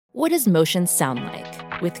What does motion sound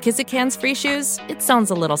like? With Kizikans free shoes, it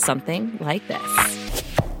sounds a little something like this.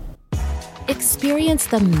 Experience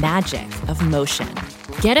the magic of motion.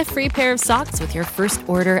 Get a free pair of socks with your first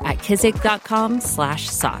order at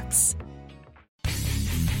kizik.com/socks.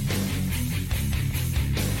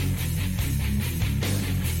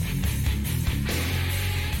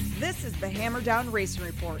 This is the Hammer Down Racing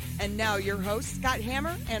Report. And now your hosts, Scott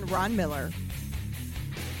Hammer and Ron Miller.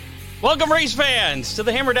 Welcome, race fans, to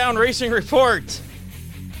the Hammer Down Racing Report.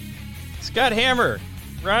 Scott Hammer,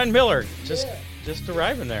 Ron Miller, just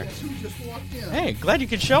arriving there. Guess who just walked in? Hey, glad you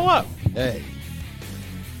could show up. Hey.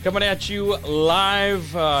 Coming at you live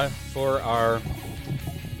for our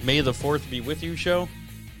May the 4th Be With You show.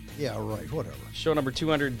 Yeah, right, whatever. Show number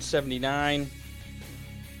 279.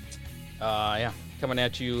 Coming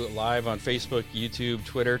at you live on Facebook, YouTube,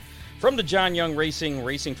 Twitter. From the John Young Racing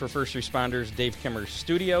for First Responders, Dave Kimmer's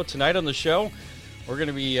studio. Tonight on the show, we're going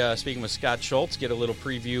to be speaking with Scott Schultz, get a little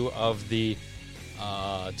preview of the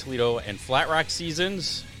Toledo and Flat Rock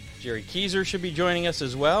seasons. Jerry Keyser should be joining us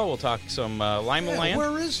as well. We'll talk some Limaland. Yeah,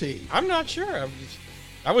 where is he? I'm not sure.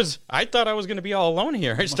 I thought I was going to be all alone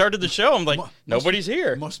here. I started the show. I'm like, nobody's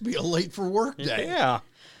here. Must be a late for work day. Yeah.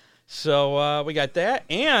 So we got that,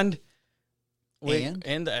 I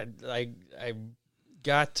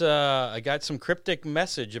got some cryptic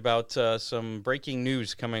message about some breaking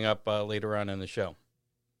news coming up later on in the show.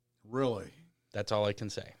 Really? That's all I can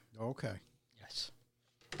say. Okay. Yes.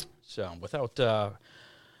 So without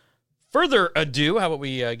further ado, how about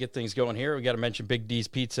we get things going here? We got to mention Big D's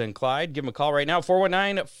Pizza in Clyde. Give them a call right now,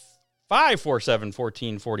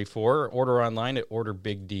 419-547-1444. Order online at Order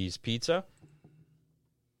Big D's Pizza.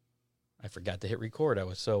 I forgot to hit record. I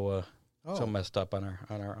was so messed up on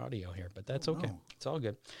our audio here, but that's okay. No. It's all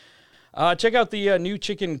good. Check out the new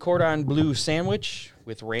chicken cordon bleu sandwich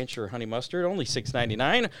with ranch or honey mustard, only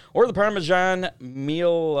 $6.99, or the Parmesan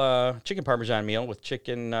meal, chicken Parmesan meal with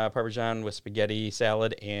chicken Parmesan with spaghetti,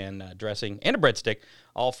 salad, and dressing, and a breadstick,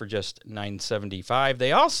 all for just $9.75.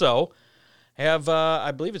 They also have,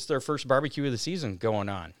 I believe it's their first barbecue of the season going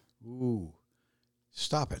on. Ooh,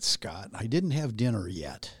 stop it, Scott. I didn't have dinner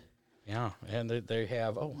yet. Yeah, and they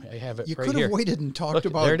have, I have it right here. You could have waited and talked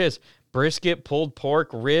about... There it is. Brisket, pulled pork,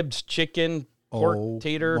 ribs, chicken, pork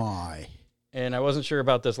tater. Oh, my. And I wasn't sure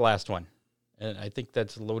about this last one. And I think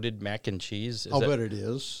that's loaded mac and cheese. I'll bet it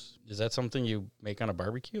is. Is that something you make on a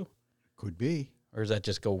barbecue? Could be. Or does that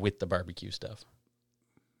just go with the barbecue stuff?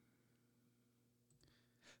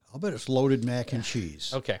 I'll bet it's loaded mac and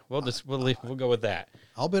cheese. Okay, we'll go with that.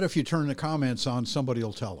 I'll bet if you turn the comments on, somebody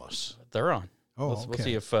will tell us. They're on. Oh, We'll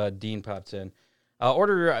see if Dean pops in.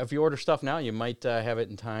 If you order stuff now, you might have it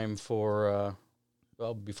in time for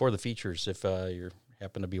before the features. If you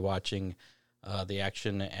happen to be watching the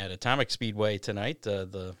action at Atomic Speedway tonight,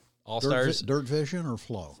 the All-Stars. Dirt Vision or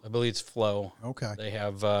Flow? I believe it's Flow. Okay. They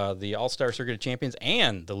have the All-Star Circuit of Champions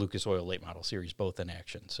and the Lucas Oil Late Model Series both in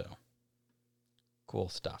action. So cool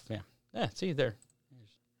stuff. Yeah. See there.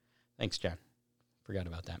 Thanks, John. Forgot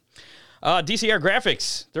about that. DCR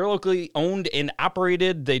Graphics, they're locally owned and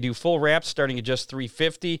operated. They do full wraps starting at just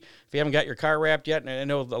 $350. If you haven't got your car wrapped yet, and I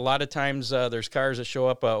know a lot of times there's cars that show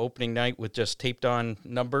up opening night with just taped on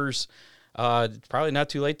numbers. It's probably not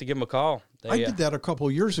too late to give them a call. I did that a couple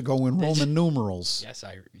of years ago in Roman numerals.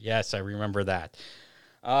 Yes, I remember that.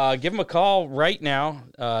 Give them a call right now.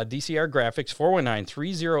 DCR Graphics,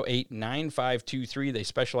 419-308-9523. They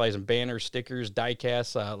specialize in banners, stickers, die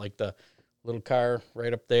casts, like the little car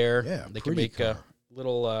right up there. Yeah, they can make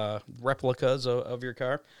little replicas of your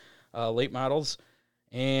car, late models.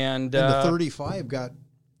 And the 35 got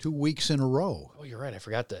 2 weeks in a row. Oh, you're right. I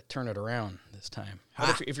forgot to turn it around this time.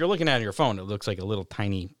 But if you're looking at it on your phone, it looks like a little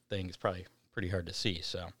tiny thing. It's probably pretty hard to see.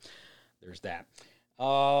 So there's that.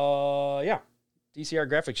 DCR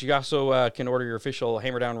Graphics. You also can order your official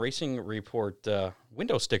Hammer Down Racing Report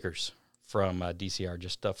window stickers from DCR.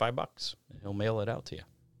 Just $5. He'll mail it out to you.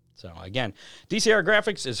 So, again, DCR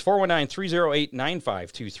Graphics is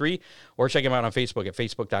 419-308-9523, or check them out on Facebook at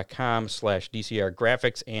facebook.com/DCR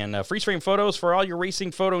Graphics. And freeze frame photos for all your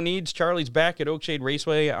racing photo needs. Charlie's back at Oakshade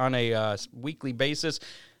Raceway on a weekly basis.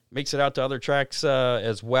 Makes it out to other tracks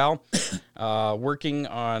as well. Working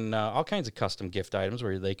on all kinds of custom gift items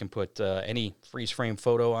where they can put any freeze frame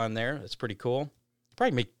photo on there. That's pretty cool.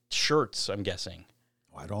 Probably make shirts, I'm guessing.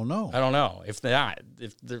 I don't know. If not,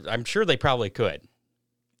 I'm sure they probably could.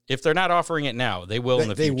 If they're not offering it now, they will in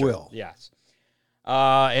the future. They will. Yes.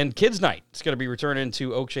 And Kids Night. It's going to be returning to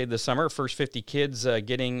Oakshade this summer. First 50 kids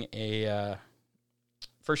getting a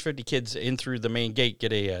first 50 kids in through the main gate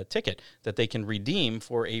get a ticket that they can redeem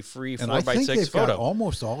for a free 4x6 and I think they've photo. got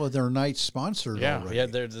almost all of their nights sponsored already. Yeah,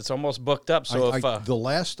 it's almost booked up. So the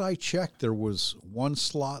last I checked, there was one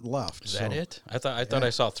slot left. Is that it? I thought I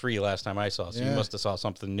saw 3 last time I saw. So you must have saw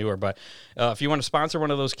something newer. But if you want to sponsor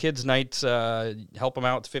one of those kids' nights, help them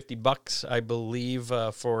out. $50, I believe,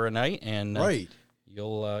 for a night, and right.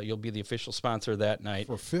 You'll be the official sponsor that night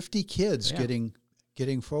For 50 kids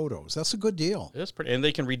getting photos. That's a good deal. It's pretty, and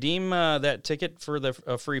they can redeem that ticket for the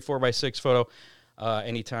free 4x6 photo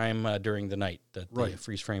anytime during the night that the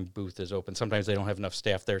freeze frame booth is open. Sometimes they don't have enough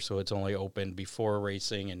staff there, so it's only open before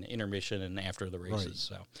racing and intermission and after the races.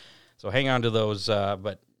 Right. So hang on to those.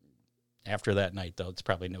 But after that night, though, it's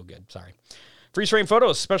probably no good. Sorry. Freeze frame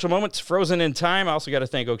photos, special moments, frozen in time. I also got to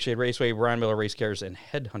thank Oakshade Raceway, Ron Miller Race Cars, and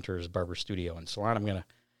Headhunters Barber Studio and Salon. I'm going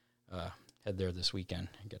to head there this weekend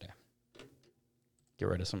and get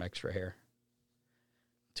rid of some extra hair.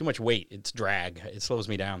 Too much weight. It's drag. It slows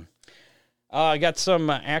me down. I got some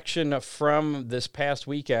action from this past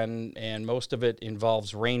weekend, and most of it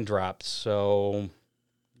involves raindrops. So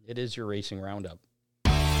it is your racing roundup.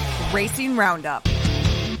 Racing Roundup.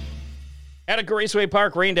 Attica Raceway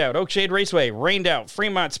Park, rained out. Oakshade Raceway, rained out.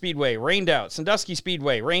 Fremont Speedway, rained out. Sandusky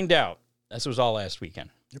Speedway, rained out. This was all last weekend,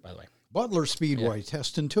 by the way. Butler Speedway,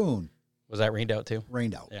 Test and Tune. Was that rained out too?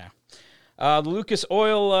 Rained out. Yeah. The Lucas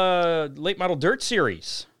Oil Late Model Dirt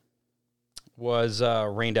Series was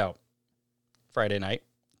rained out Friday night.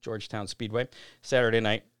 Georgetown Speedway. Saturday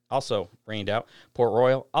night, also rained out. Port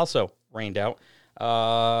Royal, also rained out.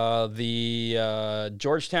 The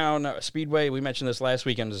Georgetown Speedway, we mentioned this last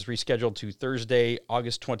weekend, is rescheduled to Thursday,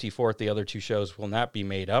 August 24th. The other 2 shows will not be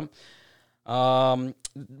made up. World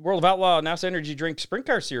of Outlaw NASA Energy Drink Sprint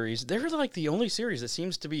Car Series, they're like the only series that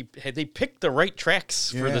seems to be, they picked the right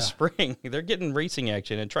tracks for the spring. They're getting racing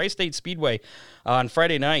action. And Tri-State Speedway on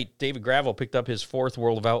Friday night, David Gravel picked up his 4th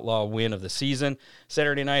World of Outlaw win of the season.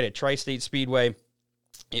 Saturday night at Tri-State Speedway,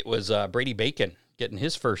 it was Brady Bacon getting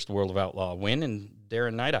his first World of Outlaw win, and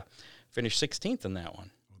Darren Nida finished 16th in that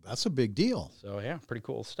one. That's a big deal. So, yeah, pretty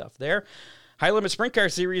cool stuff there. High Limit Sprint Car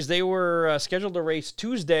Series, they were scheduled to race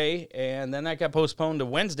Tuesday, and then that got postponed to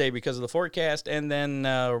Wednesday because of the forecast, and then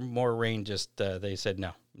more rain they said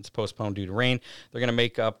no. It's postponed due to rain. They're going to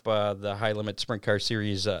make up the High Limit Sprint Car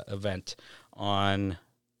Series event on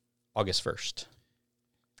August 1st.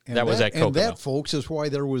 And that was at Kokomo. And that, folks, is why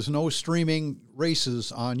there was no streaming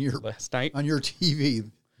races on your last night on your TV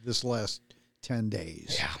this last 10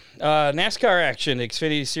 days. Yeah. NASCAR action,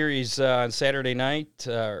 Xfinity Series on Saturday night.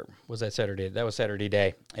 Was that Saturday? That was Saturday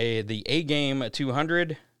day. The A-Game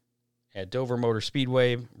 200 at Dover Motor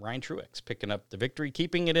Speedway. Ryan Truex picking up the victory,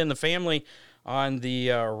 keeping it in the family on the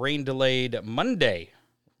rain-delayed Monday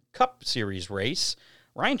Cup Series race.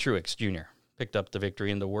 Ryan Truex Jr. picked up the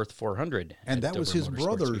victory in the Worth 400. And that was his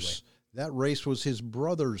brother's. That race was his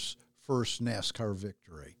brother's first NASCAR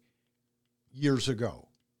victory years ago.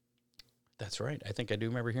 That's right. I think I do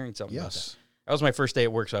remember hearing something about that. Yes. That was my first day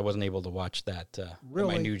at work, so I wasn't able to watch that.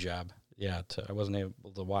 Really? My new job. Yeah, I wasn't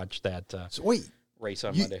able to watch that So wait, race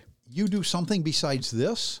on Monday. You do something besides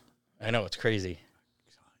this? I know, it's crazy.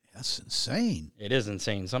 That's insane. It is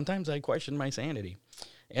insane. Sometimes I question my sanity,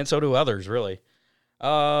 and so do others, really. The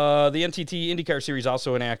NTT IndyCar Series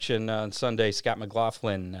also in action on Sunday. Scott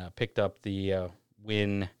McLaughlin picked up the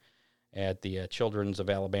win at the Children's of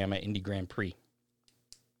Alabama Indy Grand Prix.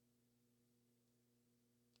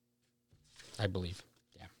 I believe.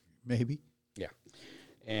 Yeah. Maybe. Yeah.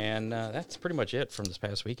 And that's pretty much it from this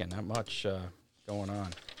past weekend. Not much going on.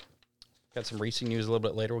 Got some racing news a little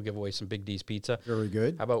bit later. We'll give away some Big D's Pizza. Very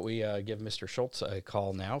good. How about we give Mr. Schultz a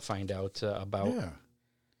call now, find out about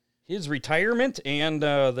his retirement and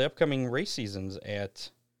the upcoming race seasons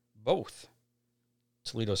at both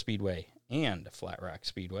Toledo Speedway and Flat Rock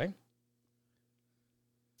Speedway.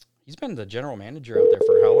 He's been the general manager out there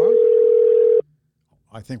for how long?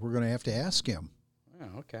 I think we're going to have to ask him.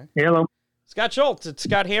 Oh, okay. Hello. Scott Schultz. It's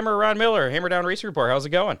Scott Hammer, Ron Miller, Hammer Down Racing Report. How's it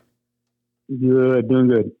going? Good, doing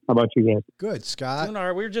good. How about you guys? Good, Scott. Doing all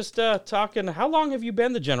right. We were just talking. How long have you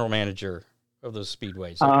been the general manager of those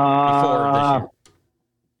speedways before this year?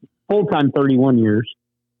 Full-time, 31 years.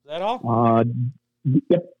 Is that all?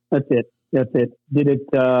 Yep, that's it. Did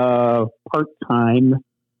it part-time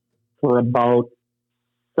for about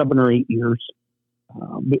 7 or 8 years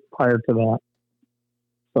prior to that.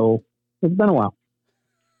 So it's been a while.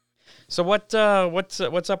 So what's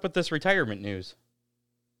up with this retirement news?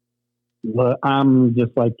 Well, I'm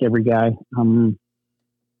just like every guy. I'm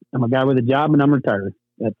a guy with a job and I'm retired.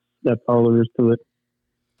 That's all there is to it.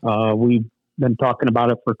 We've been talking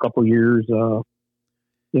about it for a couple of years.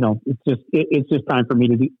 it's just time for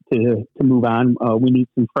me to move on. We need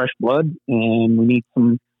some fresh blood, and we need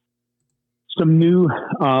some new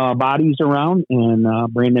bodies around.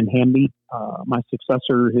 And Brandon Hamby, my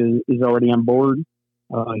successor, is already on board.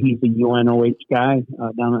 He's a UNOH guy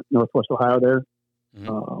down at Northwest Ohio there.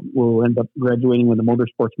 Mm-hmm. We'll end up graduating with a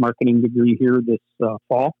motorsports marketing degree here this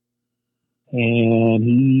fall. And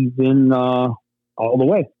he's in all the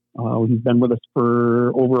way. He's been with us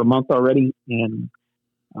for over a month already, and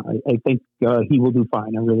I think he will do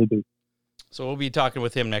fine. I really do. So we'll be talking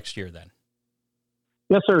with him next year then.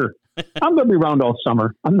 Yes, sir. I'm going to be around all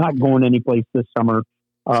summer. I'm not going anyplace this summer.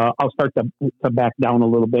 I'll start to back down a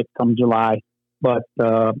little bit come July, but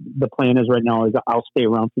the plan is right now is I'll stay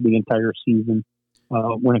around for the entire season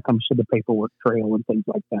when it comes to the paperwork trail and things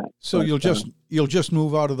like that. So but, you'll just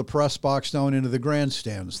move out of the press box down into the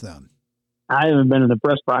grandstands then. I haven't been in the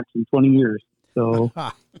press box in 20 years, so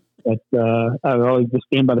but I always just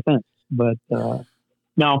stand by the fence. But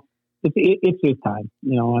no, it's his time.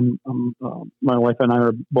 I'm my wife and I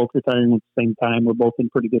are both retiring at the same time. We're both in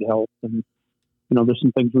pretty good health, and there's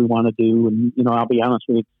some things we want to do. And I'll be honest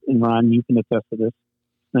with you, and Ron, you can attest to this.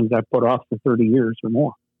 Things I've put off for 30 years or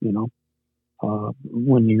more.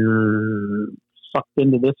 When you're sucked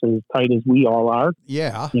into this as tight as we all are,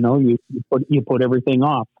 yeah, you put everything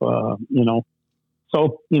off.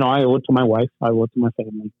 So I owe it to my wife, I owe it to my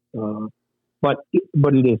family. But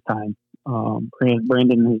it is time.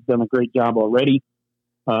 Brandon has done a great job already.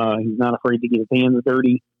 He's not afraid to get his hands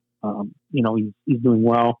dirty. He's doing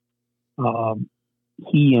well.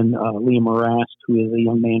 He and Liam Morast, who is a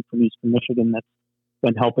young man from Eastern Michigan that's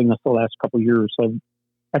been helping us the last couple of years, have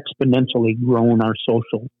exponentially grown our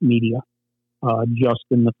social media just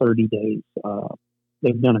in the 30 days.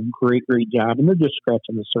 They've done a great job, and they're just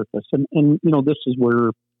scratching the surface. And this is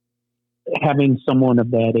where having someone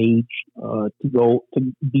of that age to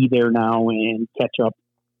be there now and catch up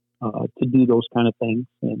to do those kind of things.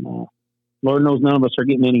 And Lord knows none of us are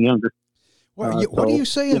getting any younger. What are you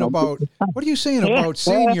saying about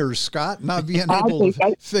seniors, Scott, not being able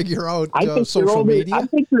to figure out social media?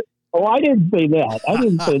 I didn't say that.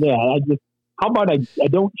 I just, how about I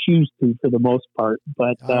don't choose to for the most part,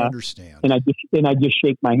 but I understand. And I just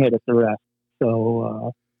shake my head at the rest.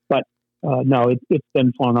 So, no, it's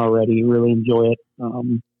been fun already. Really enjoy it.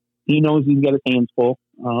 He knows he's got his hands full.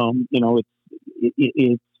 It's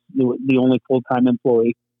the only full-time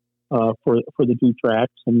employee for the two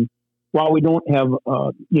tracks. And while we don't have,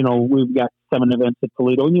 we've got 7 events at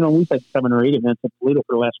Toledo. We've had 7 or 8 events at Toledo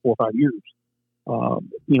for the last 4 or 5 years.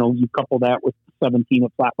 You couple that with 17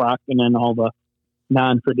 at Flat Rock, and then all the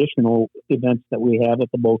non-traditional events that we have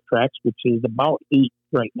at the both tracks, which is about 8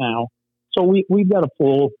 right now. So we've got a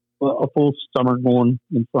full summer going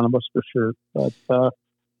in front of us for sure. But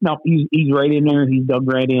no, he's right in there. He's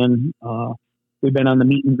dug right in. We've been on the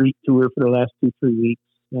meet and greet tour for the last 2-3 weeks,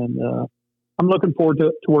 and I'm looking forward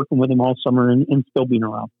to working with him all summer and still being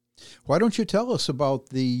around. Why don't you tell us about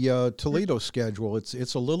the Toledo schedule?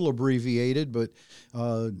 It's a little abbreviated, but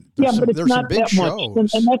there's some big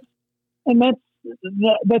shows. And that's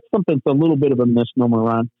something that's a little bit of a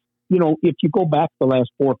misnomer on. If you go back the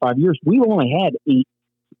last 4 or 5 years, we've only had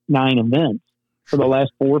 8-9 events for the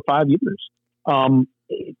last 4 or 5 years.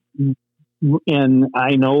 And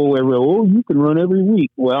I know you can run every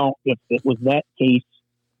week. Well, if it was that case,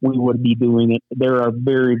 we would be doing it. There are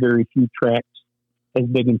very, very few tracks as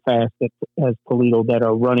big and fast as Toledo that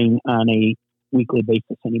are running on a weekly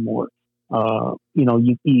basis anymore. Can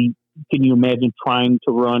you imagine trying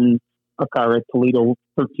to run a car at Toledo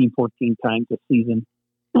 13, 14 times a season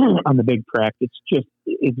on the big track? It's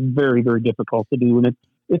very, very difficult to do, and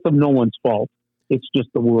it's of no one's fault. It's just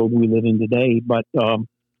the world we live in today. But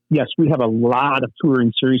yes, we have a lot of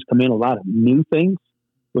touring series come in, a lot of new things,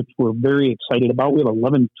 which we're very excited about. We have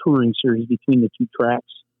 11 touring series between the two tracks.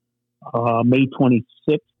 May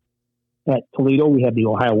 26th at Toledo, we have the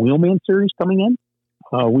Ohio Wheelman Series coming in.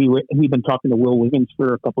 We've been talking to Will Wiggins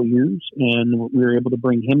for a couple of years, and we were able to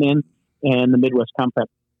bring him in, and the Midwest Compact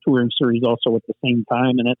Touring Series also at the same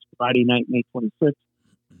time, and that's Friday night, May 26th.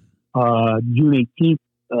 June 18th,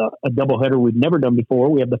 a doubleheader we've never done before.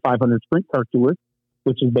 We have the 500 Sprint Car Tour,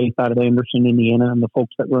 which is based out of Anderson, Indiana, and the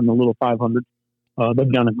folks that run the Little 500.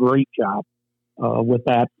 They've done a great job. With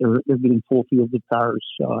that, they're getting full fields of cars,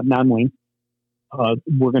 non-wing.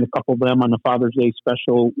 We're going to couple them on the Father's Day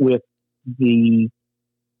special with the,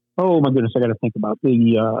 oh my goodness, I got to think about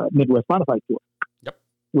the Midwest Modified Tour. Yep.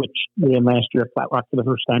 Which we had last year at Flat Rock for the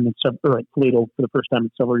first time at Toledo for the first time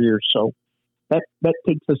in several years. So that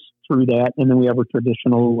takes us through that, and then we have a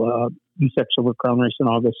traditional USAC Silver Crown race in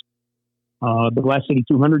August. The Glass City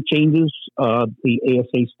 200 changes. The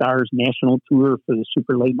ASA Stars National Tour for the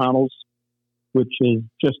super late models, which has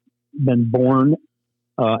just been born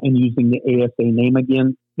and using the ASA name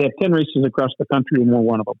again. They have 10 races across the country, and we're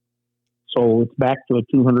one of them. So it's back to a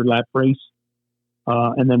 200-lap race.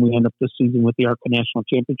 And then we end up this season with the ARCA National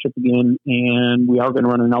Championship again. And we are going to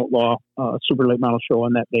run an outlaw super late model show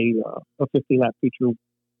on that day, a 50-lap feature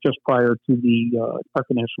just prior to the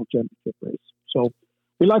ARCA National Championship race. So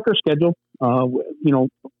we like our schedule.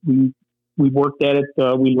 We worked at it.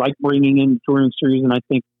 We like bringing in touring series, and I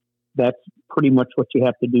think that's pretty much what you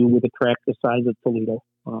have to do with a track the size of Toledo.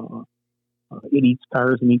 It eats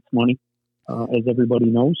cars and eats money, as everybody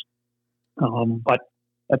knows. But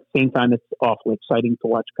at the same time, it's awfully exciting to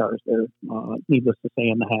watch cars there. Needless to say,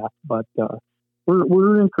 in the half. But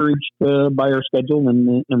we're encouraged by our schedule,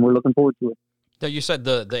 and we're looking forward to it. Now, you said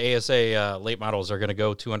the ASA late models are going to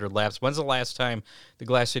go 200 laps. When's the last time the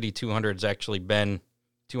Glass City 200 has actually been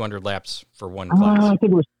 200 laps for one class? I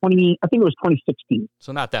think it was 2016.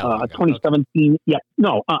 So not that long ago. 2017. Okay. Yeah,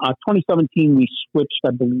 no. 2017 we switched. I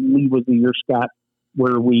believe was the year, Scott,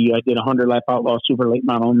 where we did a 100-lap outlaw super late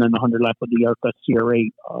model, and then the 100-lap with the ARCA CRA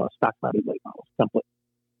stock body late models,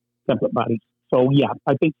 template bodies. So yeah,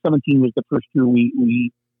 I think 17 was the first year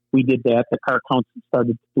we did that. The car counts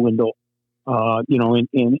started to dwindle.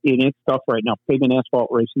 And it's tough right now. Pavement asphalt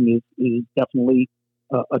racing is definitely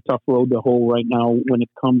a tough road to hoe right now when it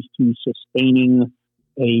comes to sustaining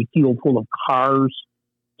a field full of cars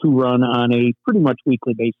to run on a pretty much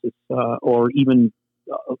weekly basis, or even,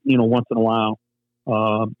 once in a while.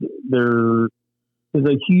 There is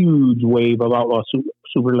a huge wave of outlaw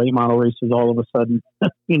super late model races all of a sudden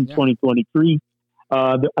in 2023.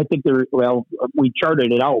 I think we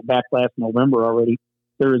charted it out back last November already.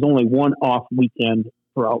 There is only one off weekend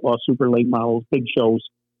for outlaw super late models, big shows,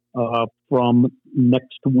 from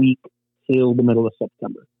next week till the middle of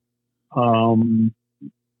September.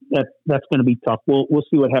 That's going to be tough. We'll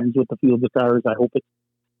see what happens with the fields of cars. I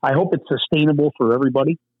hope it's sustainable for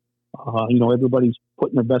everybody. Everybody's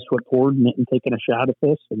putting their best foot forward and taking a shot at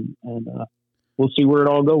this, and we'll see where it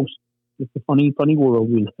all goes. It's a funny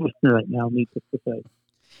world we live in right now, needless to say.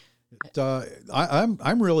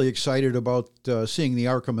 I'm really excited about seeing the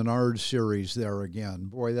ARCA Menard series there again.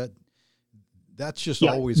 Boy, that's just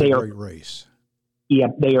always a great race. Yeah,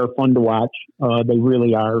 they are fun to watch. They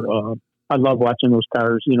really are. I love watching those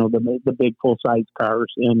cars. The big full size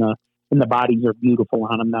cars, and the bodies are beautiful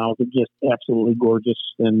on them now. They're just absolutely gorgeous.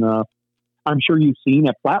 And I'm sure you've seen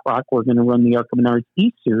at Flat Rock, we're going to run the ARCA Menard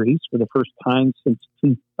East Series for the first time since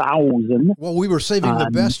 2000. Well, we were saving the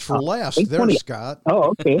best for last there, Scott.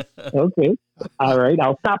 Oh, okay. Okay. All right.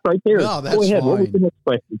 I'll stop right there. No, that's Go ahead. fine. What was the next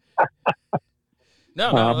question?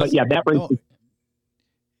 But yeah, that race.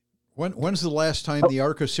 When's the last time the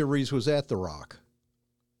ARCA Series was at the Rock?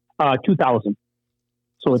 2000.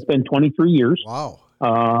 So it's been 23 years. Wow.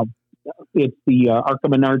 It's the ARCA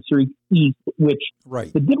Menard Series East, which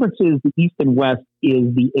the difference is the East and West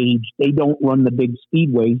is the age. They don't run the big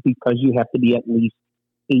speedways because you have to be at least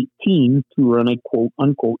 18 to run a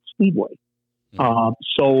quote-unquote speedway. Mm-hmm.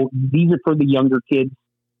 So these are for the younger kids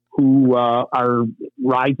who are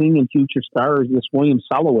rising and future stars. This William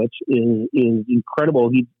Solowich is incredible.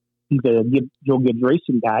 He's a Joe Gibbs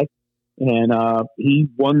racing guy, and he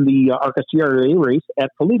won the ARCA CRA race at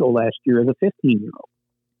Toledo last year as a 15-year-old.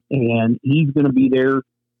 And he's going to be there.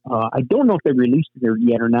 I don't know if they released it there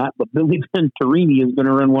yet or not, but Billy Venturini is going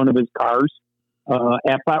to run one of his cars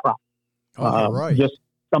at Flat Rock. Right. Just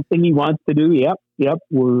something he wants to do. Yep.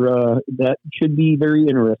 That should be very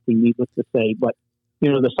interesting, needless to say. But,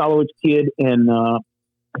 the Solowich kid, and I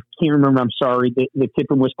can't remember, I'm sorry, the kid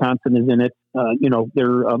from Wisconsin is in it.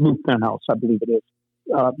 They're Luke Penhouse, I believe it is.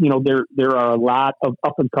 There are a lot of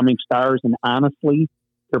up-and-coming stars, and honestly,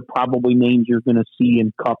 they're probably names you're going to see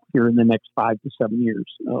in Cup here in the next 5 to 7 years.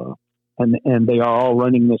 And they are all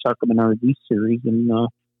running this ARCA Menard East Series. And,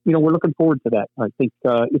 we're looking forward to that. I think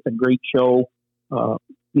it's a great show.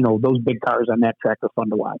 Those big cars on that track are fun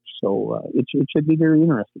to watch. So it should be very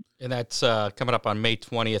interesting. And that's coming up on May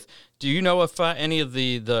 20th. Do you know if any of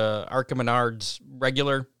the ARCA Menard's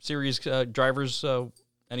regular series drivers,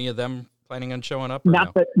 any of them planning on showing up?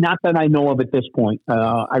 Not that I know of at this point.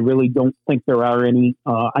 I really don't think there are any.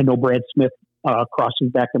 I know Brad Smith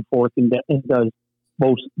crosses back and forth and does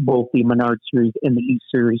both the Menard Series and the East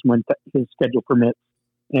Series when his schedule permits.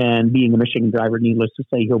 And being a Michigan driver, needless to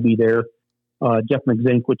say, he'll be there. Jeff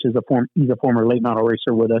McZink, which is he's a former late model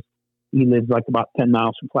racer with us. He lives like about 10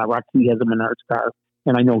 miles from Flat Rock. He has a Menards car,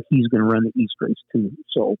 and I know he's going to run the East race too.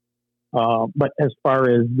 So. But as far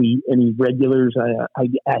as any regulars, I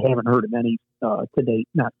haven't heard of any to date,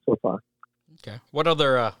 not so far. Okay. What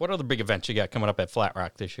other big events you got coming up at Flat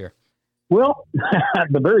Rock this year? Well,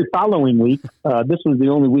 the very following week, this was the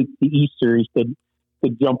only week the East Series could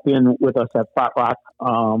jump in with us at Flat Rock.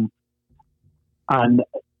 On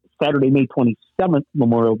Saturday, May 27th,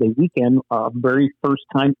 Memorial Day weekend, very first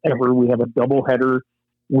time ever, we have a doubleheader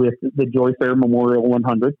with the Joy Fair Memorial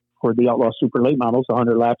 100 for the Outlaw Super Late Models,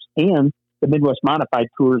 100 laps, and the Midwest Modified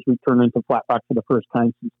Tours return into Flat Rock for the first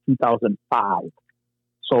time since 2005.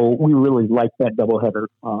 So we really like that doubleheader.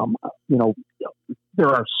 There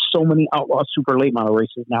are so many Outlaw Super Late Model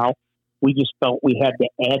races now. We just felt we had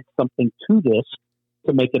to add something to this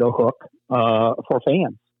to make it a hook for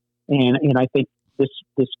fans. And I think this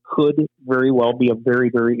could very well be a very,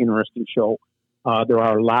 very interesting show. There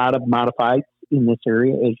are a lot of modifieds in this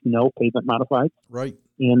area, as you know, pavement modifieds. Right.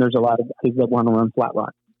 And there's a lot of guys that want to run Flat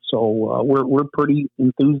Rock. So we're pretty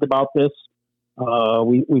enthused about this.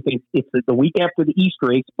 We think it's the week after the East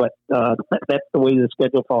race, but that's the way the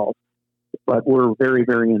schedule falls. But we're very,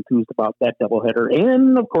 very enthused about that doubleheader.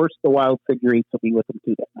 And, of course, the Wild Figure Eights will be with them,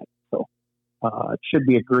 too, that night. So it should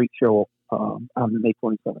be a great show on May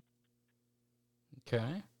 27th. Okay.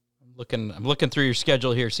 I'm looking through your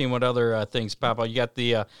schedule here, seeing what other things pop out. You got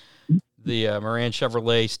the Moran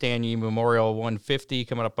Chevrolet Stan Yee Memorial 150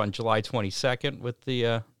 coming up on July 22nd with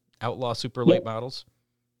the Outlaw Super Late Models.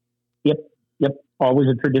 Yep. Always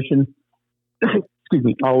a tradition. Excuse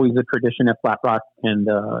me. Always a tradition at Flat Rock, and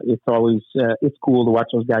it's always it's cool to watch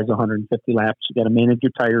those guys 150 laps. You got to manage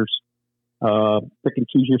your tires, pick and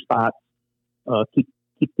choose your spots, keep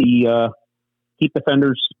the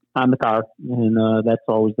fenders on the car, and that's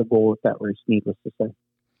always the goal with that race. Needless to say.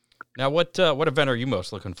 Now, what event are you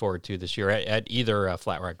most looking forward to this year at either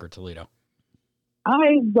Flat Rock or Toledo?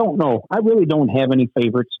 I don't know. I really don't have any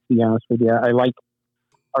favorites, to be honest with you. I like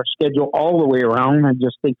our schedule all the way around. I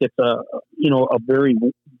just think it's a very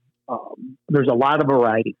there's a lot of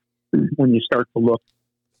variety when you start to look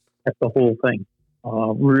at the whole thing.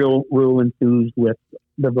 Real enthused with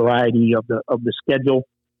the variety of the schedule.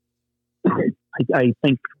 I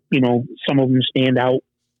think some of them stand out.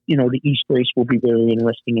 The East race will be very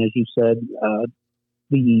interesting, as you said.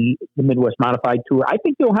 The Midwest Modified Tour. I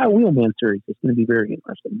think the Ohio Wheelman Series is going to be very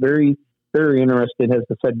interesting. Very, very interested. As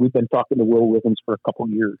I said, we've been talking to Will Wiggins for a couple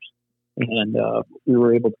of years, and we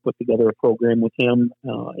were able to put together a program with him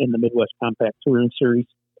in the Midwest Compact Touring Series.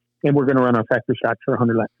 And we're going to run our factory shots for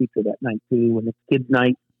 100 lap feature that night too. And it's kids'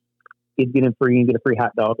 night. Kids get in free and get a free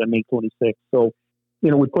hot dog on May 26th. So, we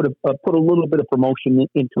put a little bit of promotion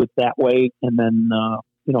into it that way, and then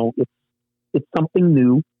it's something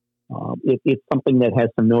new. It's something that has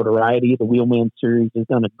some notoriety. The Wheelman Series has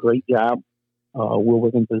done a great job. Will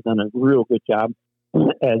Wiggins has done a real good job,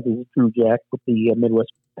 as is Drew Jack with the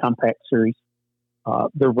Midwest Compact Series.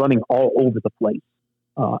 They're running all over the place.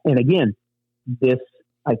 And again, this,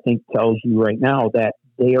 I think, tells you right now that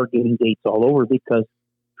they are getting dates all over because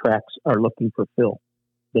tracks are looking for fill.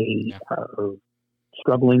 They are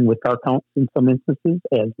struggling with car counts in some instances,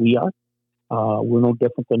 as we are. We're no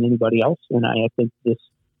different than anybody else. And I think this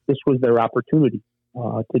was their opportunity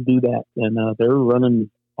to do that. And they're running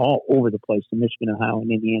all over the place in Michigan, Ohio, and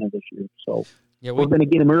Indiana this year. So we're going to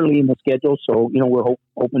get them early in the schedule. So, we're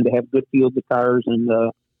hoping to have good fields of cars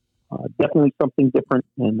and definitely something different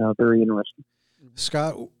and very interesting.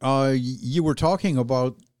 Scott, you were talking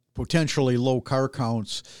about potentially low car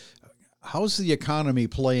counts. How's the economy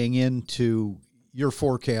playing into your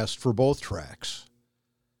forecast for both tracks?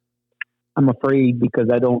 I'm afraid because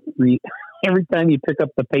I don't read. Every time you pick up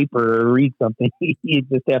the paper or read something, you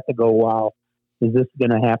just have to go, wow, is this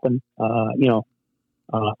going to happen? I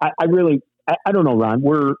don't know, Ron.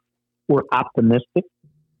 We're optimistic.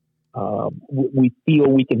 We feel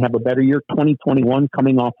we can have a better year. 2021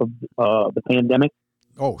 coming off of the pandemic.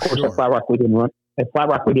 Oh, of course, sure. At Flat Rock, we didn't run. At Flat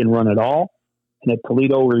Rock, we didn't run at all. And at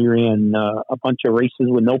Toledo, we ran a bunch of races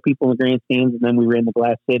with no people in the grandstands, and then we ran the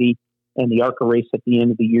Glass City and the ARCA race at the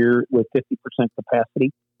end of the year with 50%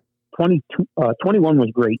 capacity. 21 was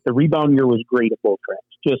great. The rebound year was great at both tracks,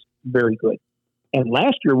 just very good. And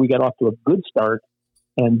last year we got off to a good start,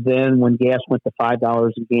 and then when gas went to $5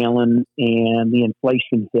 a gallon and the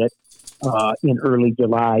inflation hit in early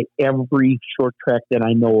July, every short track that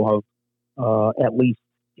I know of, at least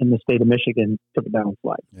in the state of Michigan, took a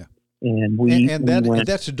downslide. Yeah. And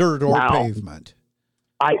that's dirt or pavement.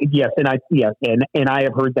 I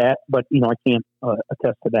have heard that, but I can't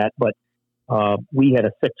attest to that. But we had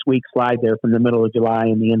a 6-week slide there from the middle of July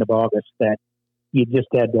and the end of August that you just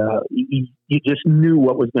had you just knew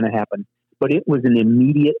what was going to happen. But it was an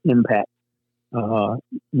immediate impact.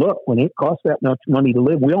 Look, when it costs that much money to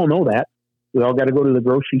live, we all know that. We all got to go to the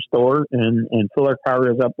grocery store and fill our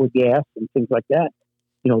cars up with gas and things like that.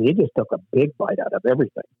 They just took a big bite out of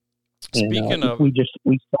everything. Speaking of, we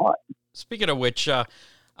saw it. Speaking of which,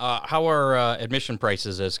 how are admission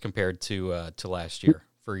prices as compared to last year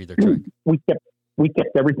for either track? We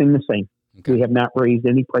kept everything the same. Okay. We have not raised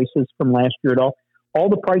any prices from last year at all. All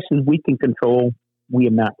the prices we can control, we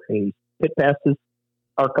have not raised. Pit passes,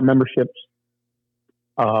 ARCA memberships,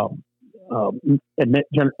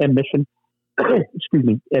 admission.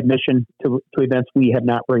 Admission to events. We have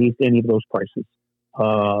not raised any of those prices.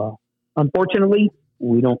 Unfortunately,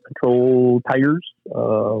 we don't control tires,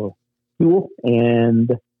 fuel, and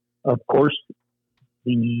of course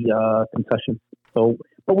the concessions.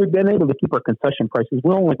 But we've been able to keep our concession prices.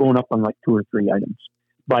 We're only going up on like 2 or 3 items,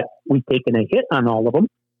 but we've taken a hit on all of them,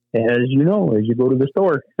 as you go to the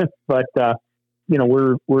store. But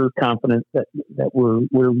we're confident that we're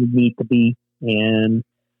where we need to be, and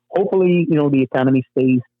hopefully, the economy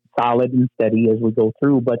stays solid and steady as we go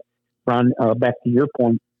through. But Ron, back to your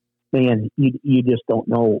point, man, you just don't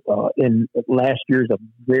know. And last year's a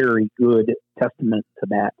very good testament to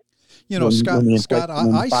that. Scott,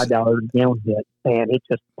 $5 a gallon hit, and it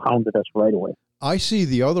just pounded us right away. I see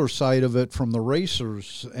the other side of it from the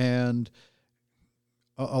racers, and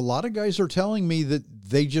a lot of guys are telling me that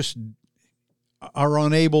they just are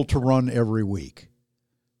unable to run every week.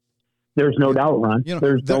 There's no doubt, Ron.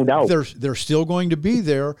 There's no doubt. They're still going to be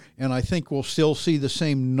there, and I think we'll still see the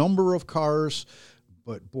same number of cars.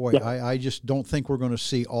 But, boy, yep. I just don't think we're going to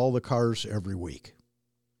see all the cars every week.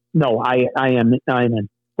 No, I am in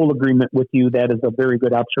full agreement with you. That is a very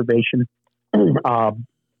good observation.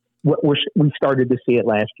 We started to see it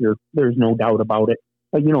last year. There's no doubt about it.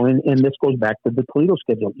 And this goes back to the Toledo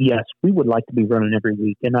schedule. Yes, we would like to be running every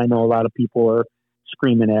week, and I know a lot of people are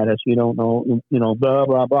screaming at us, you don't know, blah,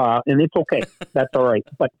 blah, blah. And it's okay. That's all right.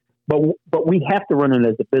 But we have to run it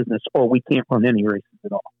as a business, or we can't run any races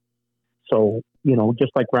at all. So,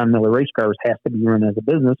 just like Ron Miller Race Cars has to be run as a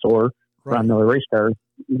business, or right. Ron Miller Race Cars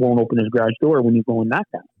won't open his garage door when you go and knock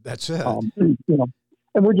down. That's it. And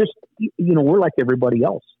we're just, we're like everybody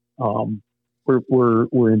else.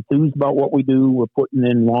 We're enthused about what we do. We're putting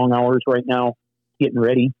in long hours right now, getting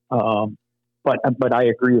ready. But I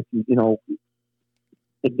agree with you.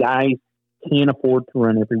 The guys can't afford to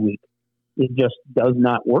run every week. It just does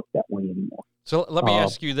not work that way anymore. So let me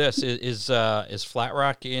ask you this: is Flat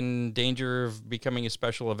Rock in danger of becoming a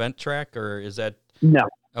special event track, or is that no?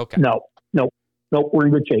 Okay, no. We're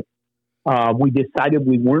in good shape. We decided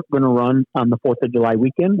we weren't going to run on the 4th of July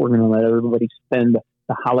weekend. We're going to let everybody spend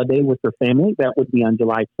the holiday with their family. That would be on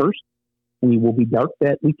July 1st. We will be dark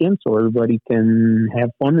that weekend, so everybody can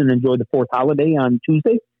have fun and enjoy the 4th holiday on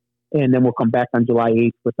Tuesday. And then we'll come back on July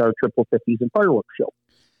 8th with our triple 50s and fireworks show,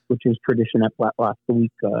 which is tradition at Flat Rock the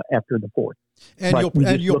week after the 4th. And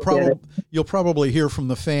you'll probably hear from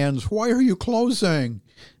the fans, why are you closing?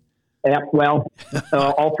 Well,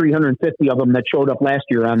 all 350 of them that showed up last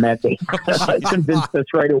year on that day convinced us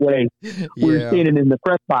right away. We were standing in the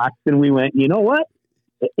press box, and we went, you know what?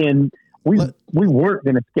 And we weren't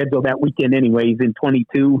going to schedule that weekend anyways in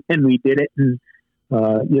 22, and we did it. And,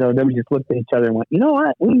 then we just looked at each other and went, you know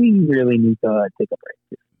what? We really need to take a break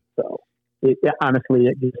here. So, honestly,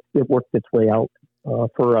 it worked its way out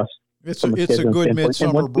for us. It's a good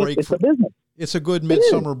midsummer break. It's a business. It's a good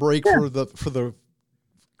midsummer break for the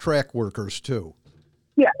track workers too.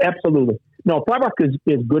 Yeah, absolutely. No, Flat Rock is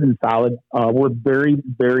good and solid. We're very,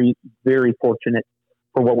 very, very fortunate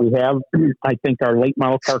for what we have. I think our late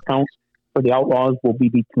model car count for the Outlaws will be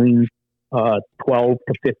between 12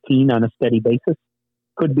 to 15 on a steady basis.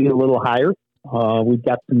 Could be a little higher. We've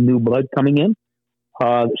got some new blood coming in.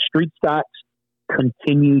 The street stocks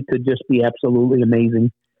continue to just be absolutely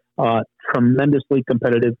amazing. Tremendously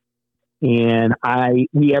competitive. And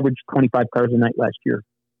we averaged 25 cars a night last year,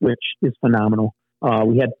 which is phenomenal.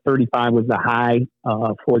 We had 35 was the high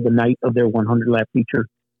for the night of their 100 lap feature.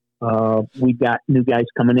 We've got new guys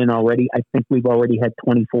coming in already. I think we've already had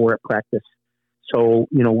 24 at practice. So,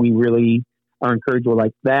 we really are encouraged with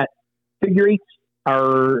like that. Figure eights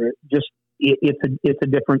are just, it's a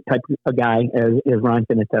different type of guy, as Ron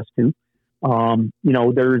can attest to.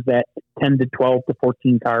 There's that 10 to 12 to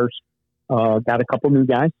 14 cars. Got a couple new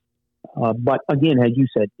guys. But again, as you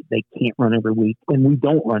said, they can't run every week, and we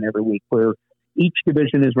don't run every week. Where each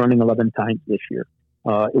division is running 11 times this year.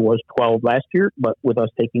 It was 12 last year, but with us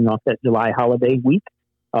taking off that July holiday week,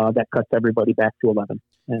 that cuts everybody back to 11.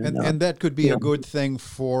 And that could be a good thing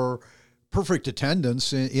for perfect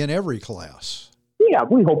attendance in every class. Yeah,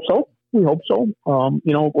 we hope so. We're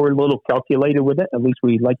a little calculated with it. At least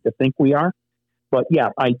we like to think we are. But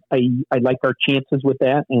yeah, I like our chances with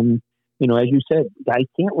that. And, as you said, guys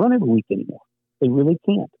can't run every week anymore. They really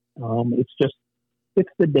can't. It's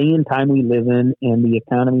the day and time we live in, and the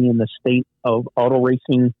economy and the state of auto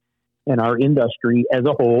racing and our industry as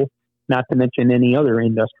a whole, not to mention any other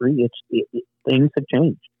industry. Things have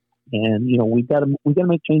changed, and we've got to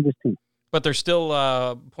make changes too. But there's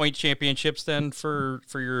still point championships then for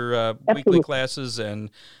your weekly classes, and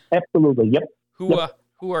absolutely, yep. Who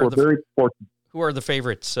are very fortunate. Who are the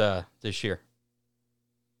favorites this year?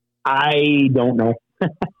 I don't know.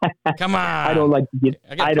 Come on. I don't like to get.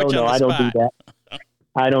 I don't know. I don't do that.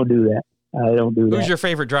 I don't do that. Who's your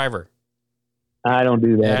favorite driver? I don't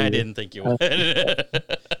do that. Yeah, I didn't think you would.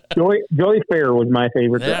 Joey Fair was my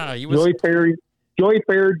favorite. Yeah, he was. Joey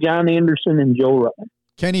Fair, John Anderson, and Joe Ruttman.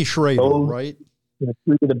 Kenny Schrader, right?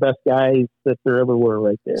 Three of the best guys that there ever were,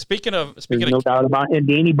 right there. Speaking of, no doubt about it. And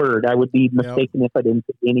Danny Bird, I would be mistaken if I didn't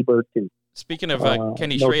say Danny Bird too. Speaking of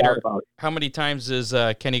Kenny Schrader, how many times is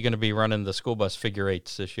Kenny going to be running the school bus figure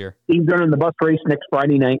eights this year? He's running the bus race next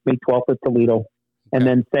Friday night, May 12th at Toledo. And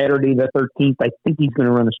then Saturday the 13th, I think he's going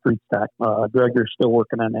to run a street stock. Gregor's still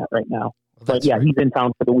working on that right now. But yeah, he's in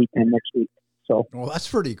town for the weekend next week. So, well, that's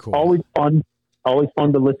pretty cool. Always fun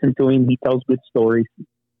to listen to him. He tells good stories.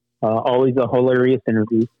 Always a hilarious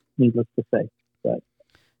interview, needless to say. But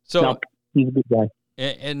he's a good guy.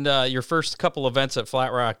 And your first couple events at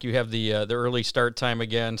Flat Rock, you have the early start time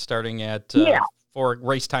again, starting at 4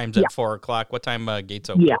 race times at 4 o'clock. What time gates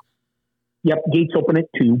open? Yeah. Yep, gates open at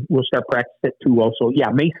 2. We'll start practice at 2 also. Yeah,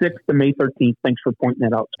 May 6th to May 13th. Thanks for pointing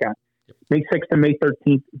that out, Scott. Yep. May 6th to May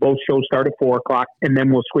 13th, both shows start at 4 o'clock, and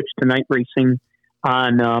then we'll switch to night racing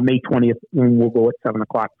on May 20th, and we'll go at 7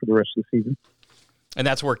 o'clock for the rest of the season. And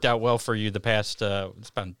that's worked out well for you the past, it's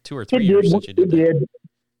been 2 or 3 years since you did that.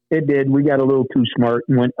 It did. We got a little too smart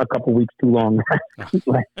and went a couple weeks too long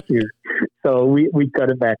last year. So we cut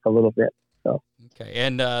it back a little bit. So. Okay.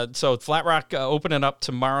 And so Flat Rock opening up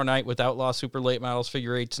tomorrow night with Outlaw Super Late Models,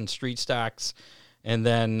 Figure Eights, and Street Stocks. And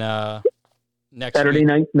then next Saturday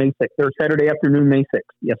night, May 6th, or Saturday afternoon, May 6th.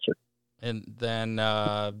 Yes, sir. And then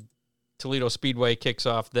Toledo Speedway kicks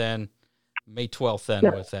off then May 12th then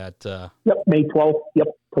with that. Yep, May 12th. Yep,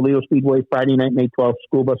 Toledo Speedway, Friday night, May 12th,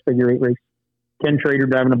 school bus figure 8 race. Ken Schrader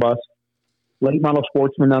driving a bus. Late model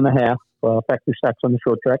sportsman on the half. Factory stocks on the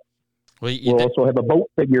short track. We'll also have a boat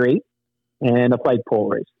figure 8 and a flagpole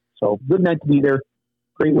race. So good night to be there.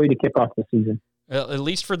 Great way to kick off the season. At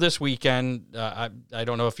least for this weekend, I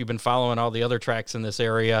don't know if you've been following all the other tracks in this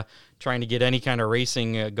area. Trying to get any kind of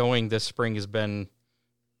racing going this spring has been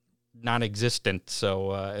non-existent.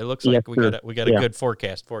 So it looks like we got a good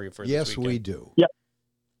forecast for you for this weekend. Yes, we do.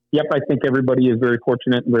 Yep, I think everybody is very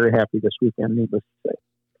fortunate and very happy this weekend, needless to say.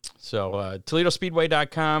 So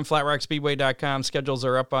ToledoSpeedway.com, FlatRockSpeedway.com, schedules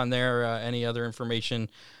are up on there. Any other information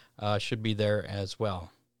should be there as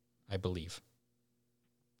well, I believe.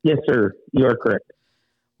 Yes, sir. You are correct.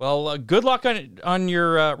 Well, good luck on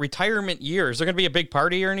your retirement year. Is there going to be a big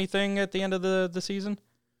party or anything at the end of the season?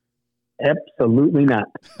 Absolutely not.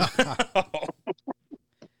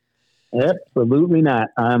 Absolutely not.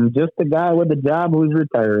 I'm just a guy with a job who's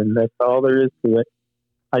retiring. That's all there is to it.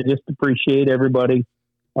 I just appreciate everybody.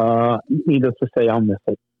 Needless to say, I'll miss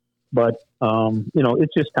it. But,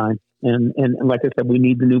 it's just time. And like I said, we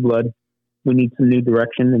need the new blood. We need some new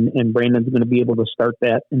direction. And Brandon's going to be able to start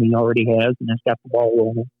that. And he already has. And has got the ball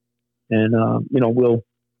rolling. And,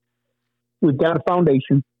 we've got a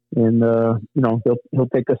foundation. And, he'll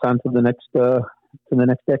take us on to the next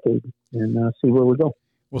decade and see where we go.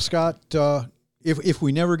 Well, Scott, if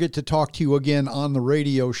we never get to talk to you again on the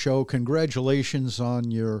radio show, congratulations on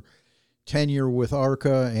your tenure with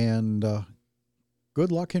ARCA, and good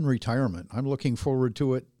luck in retirement. I'm looking forward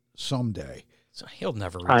to it someday. So he'll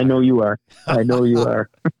never retire. I know you are. I know you are.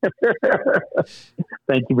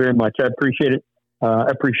 Thank you very much. I appreciate it.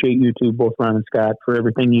 I appreciate you too, both Ron and Scott, for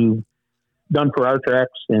everything you've done for our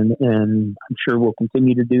tracks, and I'm sure we'll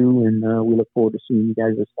continue to do, and we look forward to seeing you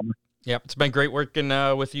guys this summer. Yep, it's been great working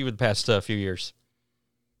with you the past few years.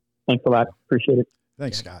 Thanks a lot. Appreciate it.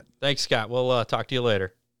 Thanks, Scott. Thanks, Scott. We'll talk to you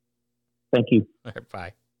later. Thank you. All right,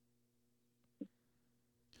 bye.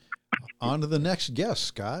 On to the next guest,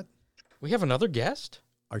 Scott. We have another guest?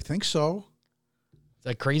 I think so.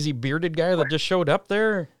 That crazy bearded guy that just showed up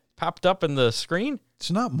there, popped up in the screen? It's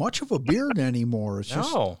not much of a beard anymore. It's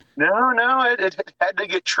No, it had to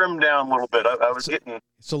get trimmed down a little bit. I was getting...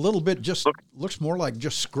 It's a little bit looks more like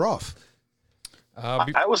just scruff.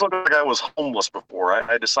 I was looking like I was homeless before.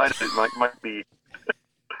 I decided it might be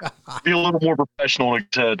a little more professional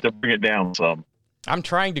to bring it down some. I'm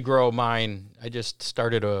trying to grow mine. I just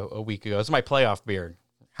started a week ago. It's my playoff beard.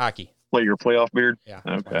 Hockey. Your playoff beard? Yeah.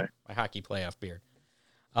 Okay. My hockey playoff beard.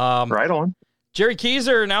 Right on. Jerry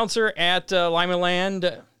Keyser, announcer at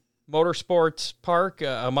Limaland Motorsports Park,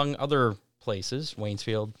 among other places.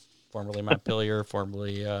 Waynesfield, formerly Montpelier,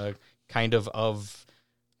 formerly kind of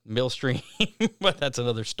Millstream, but that's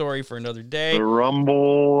another story for another day. The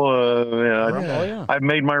Rumble, yeah. I've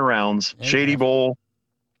made my rounds. And Shady Bowl.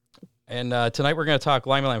 And tonight we're going to talk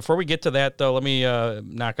Limaland. Before we get to that, though, let me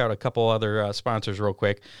knock out a couple other sponsors real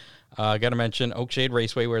quick. Got to mention Oakshade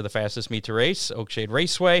Raceway, where the fastest meet to race. Oakshade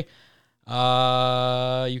Raceway.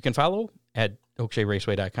 You can follow at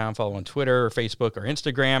oakshaderaceway.com. Follow on Twitter or Facebook or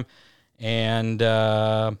Instagram. And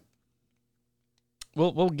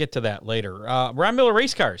we'll get to that later. Ron Miller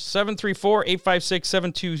Race Cars,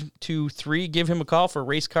 734-856-7223. Give him a call for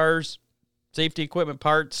race cars, safety equipment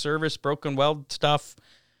parts, service, broken weld stuff,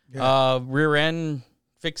 rear end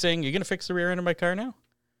fixing. You going to fix the rear end of my car now?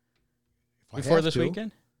 Before this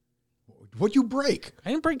weekend? What'd you break?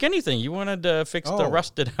 I didn't break anything. You wanted to fix the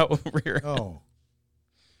rusted out rear end. Oh.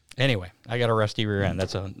 Anyway, I got a rusty rear end.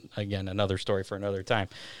 That's again another story for another time.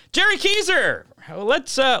 Jerry Keyser,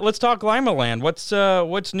 let's talk Limaland.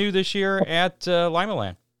 What's new this year at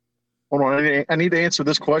Limaland? Hold on, I need to answer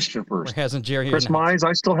this question first. Or hasn't Jerry? Chris Mize,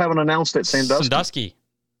 I still haven't announced at Sandusky. Sandusky.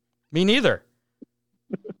 Me neither.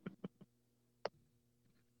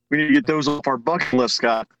 We need to get those off our bucket list,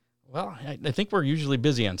 Scott. Well, I think we're usually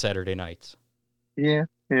busy on Saturday nights. Yeah.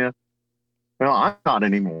 Well, I'm not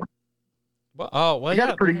anymore. Well, I got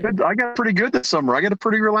it pretty good. I got it pretty good this summer. I got it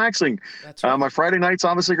pretty relaxing. That's right. My Friday night's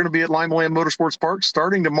obviously going to be at Limaland Motorsports Park,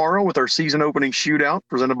 starting tomorrow with our season opening shootout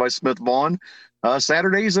presented by Smith Vaughn.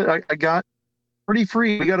 Saturdays I got pretty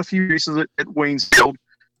free. We got a few races at Waynesfield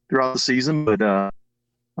throughout the season, but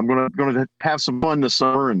I'm going to have some fun this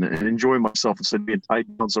summer and enjoy myself instead of being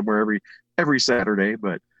tied down somewhere every Saturday.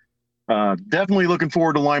 But definitely looking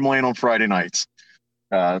forward to Limaland on Friday nights.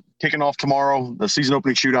 Kicking off tomorrow, the season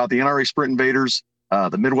opening shootout, the NRA Sprint Invaders,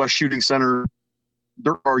 the Midwest Shooting Center,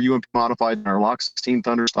 Dirt Car UMP Modified, and our Lock 16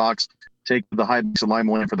 Thunder Stocks take the high peaks of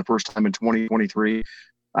Limaland for the first time in 2023.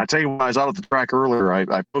 I tell you, when I was out at the track earlier,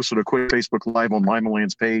 I posted a quick Facebook Live on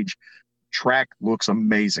Limaland's page. Track looks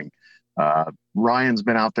amazing. Ryan's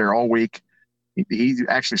been out there all week. He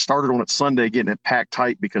actually started on it Sunday, getting it packed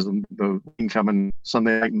tight because of the incoming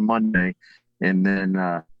Sunday night and Monday. And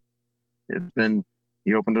then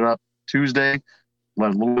he opened it up Tuesday,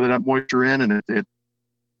 let a little bit of that moisture in, and it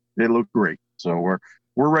looked great. So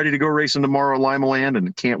we're ready to go racing tomorrow at Limaland,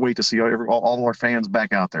 and can't wait to see all our fans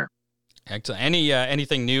back out there. Excellent.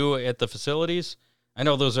 Anything new at the facilities? I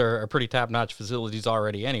know those are pretty top-notch facilities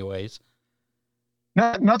already anyways.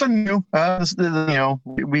 Nothing new. We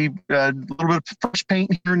a little bit of fresh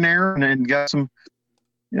paint here and there, and got some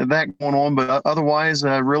that going on. But otherwise,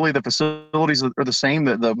 really the facilities are the same.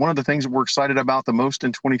 The one of the things that we're excited about the most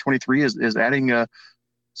in 2023 is adding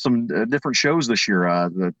some different shows this year.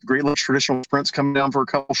 The Great Lakes Traditional Sprints coming down for a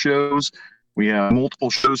couple shows. We have multiple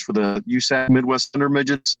shows for the USAC Midwest Thunder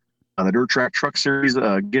Midgets. The Dirt Track Truck Series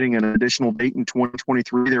getting an additional date in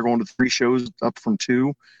 2023. They're going to 3 shows up from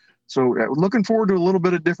 2. So looking forward to a little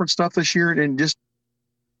bit of different stuff this year, and just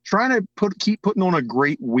trying to keep putting on a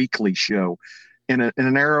great weekly show in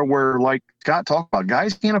an era where, like Scott talked about,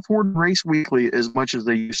 guys can't afford to race weekly as much as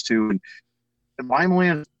they used to. And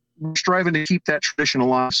Limaland, we're striving to keep that tradition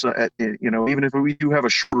alive. So even if we do have a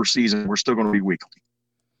shorter season, we're still going to be weekly.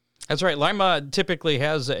 That's right. Lima typically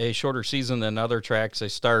has a shorter season than other tracks. They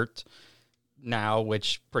start now,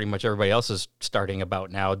 which pretty much everybody else is starting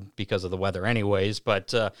about now because of the weather anyways.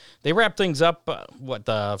 But they wrap things up,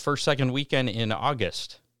 the first, second weekend in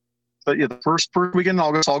August? But yeah, the first weekend in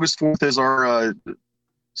August. August 4th is our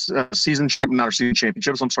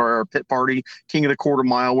our pit party, King of the Quarter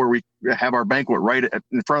Mile, where we have our banquet right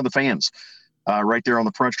in front of the fans. Right there on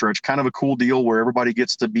the front stretch. Kind of a cool deal where everybody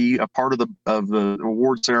gets to be a part of the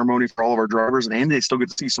award ceremony for all of our drivers, and they still get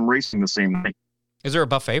to see some racing the same night. Is there a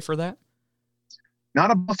buffet for that? Not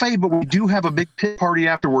a buffet, but we do have a big pit party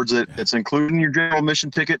afterwards that's included in your general admission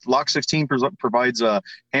ticket. Lock 16 provides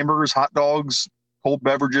hamburgers, hot dogs, cold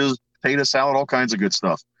beverages, potato salad, all kinds of good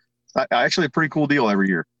stuff. Actually, a pretty cool deal every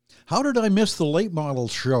year. How did I miss the late model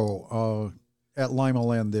show at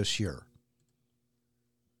Limaland this year?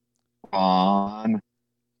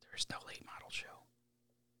 There's no late model show.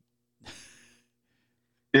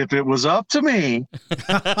 If it was up to me,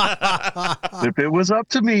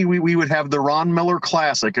 we would have the Ron Miller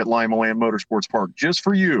Classic at Limaland Motorsports Park just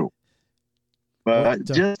for you. But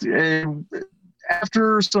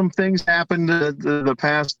after some things happened the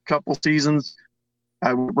past couple seasons,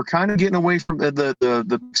 we're kind of getting away from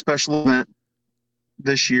the special event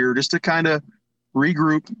this year, just to kind of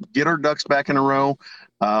regroup, get our ducks back in a row.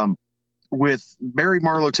 with Barry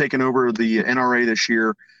Marlowe taking over the NRA this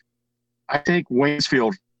year, I think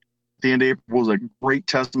Waynesfield at the end of April was a great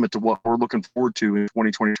testament to what we're looking forward to in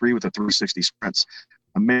 2023 with the 360 sprints.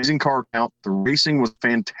 Amazing car count. The racing was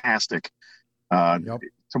fantastic.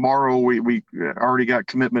 Tomorrow we already got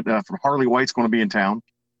commitment from Harley White's going to be in town.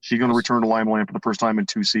 She's going to return to Limaland for the first time in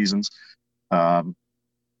 2 seasons. And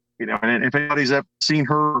if anybody's ever seen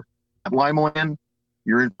her at Limaland,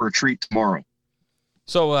 you're in for a treat tomorrow.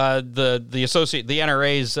 So the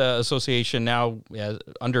NRA's association now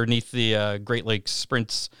underneath the Great Lakes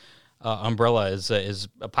Sprints umbrella is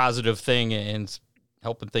a positive thing and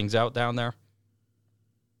helping things out down there.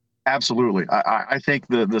 Absolutely. I think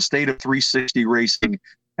the state of 360 racing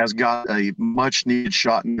has got a much needed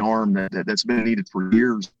shot in the arm that's been needed for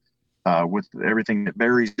years with everything that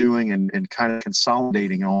Barry's doing and kind of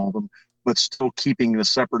consolidating all of them, but still keeping the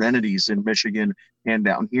separate entities in Michigan and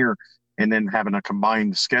down here, and then having a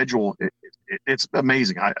combined schedule. It's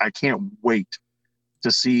amazing. I can't wait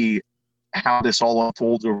to see how this all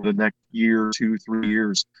unfolds over the next year, 2, 3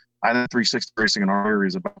 years. I think 360 racing in our area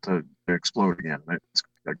is about to explode again. It's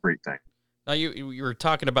a great thing. Now you were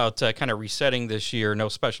talking about kind of resetting this year, no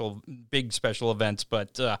big special events,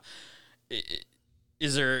 but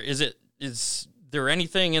is there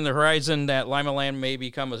anything in the horizon that Limaland may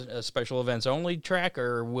become a special events only track,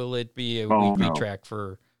 or will it be a weekly track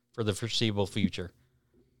for the foreseeable future?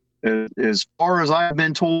 As far as I've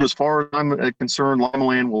been told, as far as I'm concerned,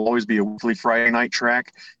 Limaland will always be a weekly Friday night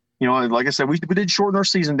track. Like I said, we did shorten our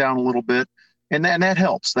season down a little bit, and that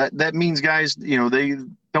helps. That means guys, they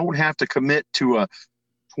don't have to commit to a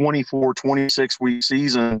 24, 26 week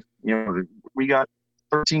season. We got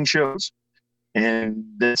 13 shows, and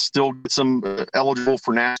that still gets them eligible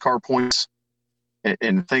for NASCAR points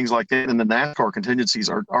and things like that. And the NASCAR contingencies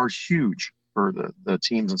are huge for the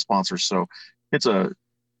teams and sponsors. So it's a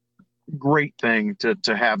great thing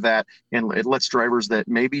to have that, and it lets drivers that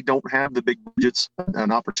maybe don't have the big budgets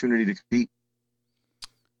an opportunity to compete.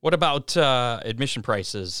 What about admission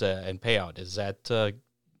prices and payout? Is that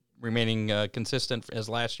remaining consistent as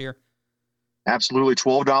last year? Absolutely.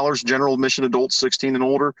 $12 general admission, adults 16 and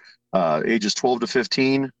older. Ages 12 to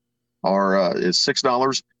 15 is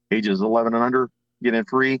 $6. Ages 11 and under get in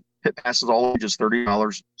free. Pit passes all ages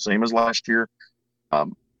 $30, same as last year.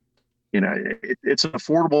 It's an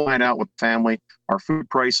affordable night out with the family. Our food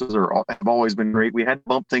prices have always been great. We had to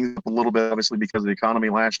bump things up a little bit, obviously, because of the economy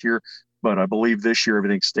last year, but I believe this year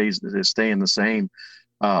everything is staying the same.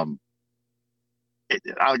 Like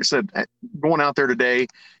I said, going out there today,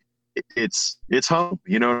 it's home.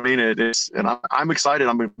 You know what I mean? And I'm excited.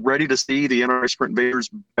 I'm ready to see the NRA Sprint Invaders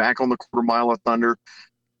back on the quarter mile of Thunder.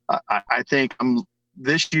 I think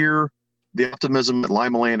this year the optimism at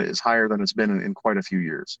Limaland is higher than it's been in quite a few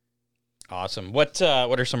years. Awesome. What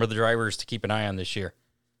are some of the drivers to keep an eye on this year?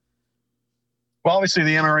 Well, obviously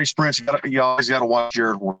the NRA sprints, you always got to watch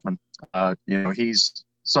Jared Workman. He's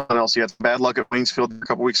something else. He had some bad luck at Waynesfield a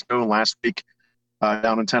couple weeks ago, and last week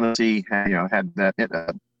down in Tennessee, had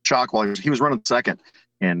that shock while he was running second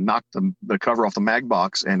and knocked the cover off the mag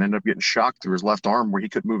box and ended up getting shocked through his left arm where he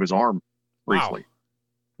couldn't move his arm briefly. Wow.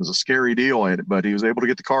 It was a scary deal, but he was able to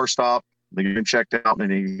get the car stopped. They got him checked out,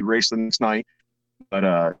 and he raced the next night.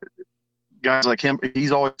 But guys like him,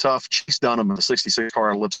 he's always tough. Chase Dunham in the 66 car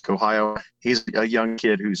out of Lipscomb, Ohio. He's a young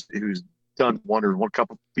kid who's done wonders. Won a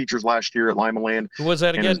couple features last year at Limaland. Who was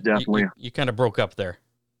that again? You kind of broke up there.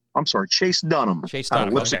 I'm sorry, Chase Dunham. Out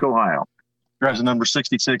of Lipscomb, Ohio. Drives a number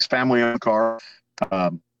 66 family-owned car.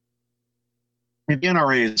 The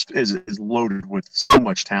NRA is loaded with so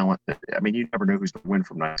much talent. You never know who's going to win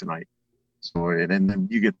from night to night. So, and then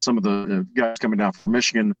you get some of the guys coming down from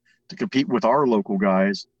Michigan to compete with our local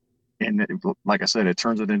guys. And like I said, it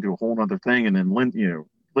turns it into a whole other thing. And then,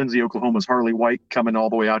 Lindsay, Oklahoma's Harley White coming all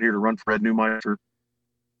the way out here to run for Ed Newmeister.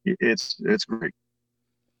 It's great.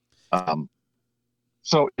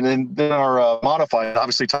 So, and then our modified,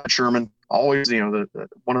 obviously Todd Sherman, always, one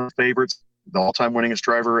of the favorites, the all-time winningest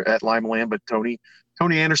driver at Limaland, but Tony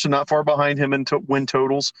Anderson not far behind him in win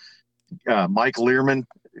totals. Mike Learman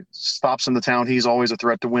stops in the town. He's always a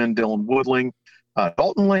threat to win. Dylan Woodling.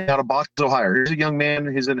 Dalton Lane out of Box, Ohio. Here's a young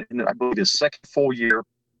man. He's in, I believe, his second full year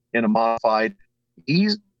in a modified.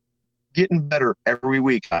 He's getting better every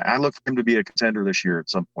week. I look for him to be a contender this year at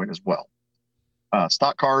some point as well.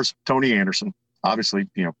 Stock cars, Tony Anderson. Obviously,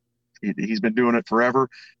 he's been doing it forever.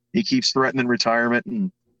 He keeps threatening retirement,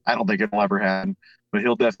 and I don't think it'll ever happen. But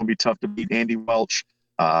he'll definitely be tough to beat. Andy Welch.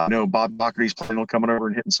 I know Bob Doherty's planning on coming over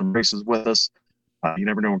and hitting some races with us. You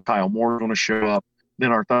never know when Kyle Moore's going to show up.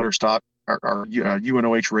 Then our Thunderstock, our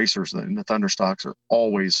UNOH racers in the Thunderstocks are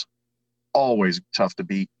always tough to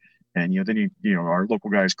beat. And, then our local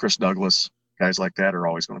guys, Chris Douglas, guys like that are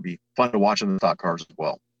always going to be fun to watch in the stock cars as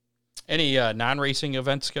well. Any non-racing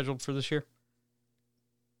events scheduled for this year?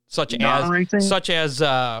 Such as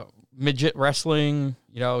midget wrestling,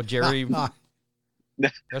 Jerry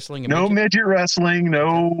wrestling. No midget wrestling.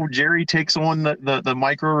 No, Jerry takes on the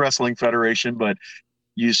Micro Wrestling Federation. But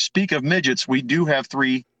you speak of midgets, we do have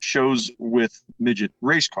 3 shows with midget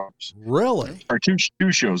race cars. Really? Or two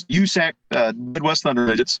shows. USAC Midwest Thunder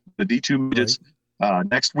Midgets, the D2 midgets. Right.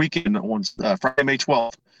 Next weekend on Friday, May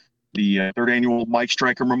 12th, the 3rd annual Mike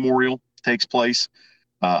Stryker Memorial takes place.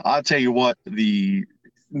 I'll tell you what, the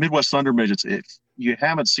Midwest Thunder Midgets, if you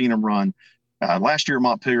haven't seen them run, last year at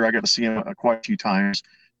Montpelier, I got to see them quite a few times.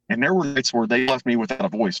 And there were nights where they left me without a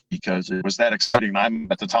voice because it was that exciting. I'm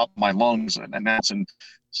at the top of my lungs and announcing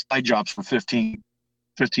slide jobs for 15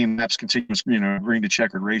 laps continuous, green to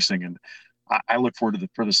checkered racing. And I look forward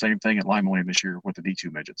for the same thing at Limaland this year with the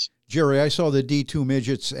D2 midgets. Jerry, I saw the D2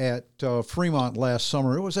 midgets at Fremont last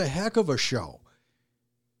summer. It was a heck of a show.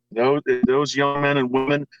 Those young men and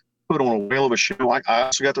women put on a whale of a show. I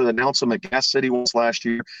also got to announce them at Gas City once last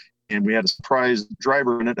year, and we had a surprise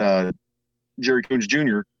driver in it. Jerry Coons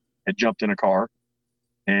Jr. had jumped in a car,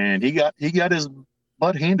 and he got his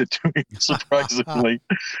butt handed to him, surprisingly.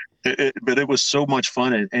 But it was so much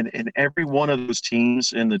fun, and every one of those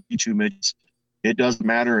teams in the D2 midgets, it doesn't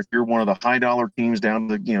matter if you're one of the high dollar teams down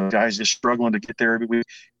to the guys just struggling to get there every week.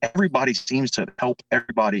 Everybody seems to help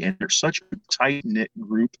everybody, and they're such a tight knit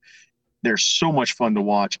group. They're so much fun to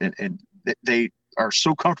watch, and they are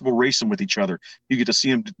so comfortable racing with each other. You get to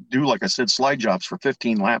see them do, like I said, slide jobs for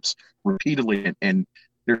 15 laps repeatedly, and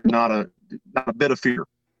there's not a bit of fear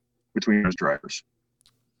between those drivers.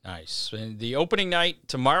 Nice. And the opening night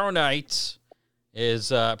tomorrow night is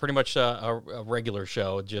pretty much a regular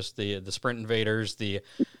show, just the Sprint Invaders, the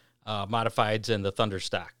Modifieds, and the Thunder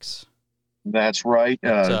Stocks. That's right.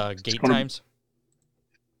 Gate times?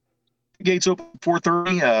 Gates open at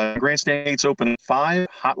 4:30. Grandstand gates open at 5.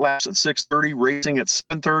 Hot laps at 6:30. Racing at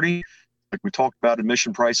 7:30. Like we talked about,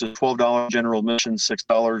 admission prices: $12 general admission,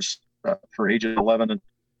 $6 for ages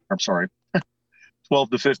 12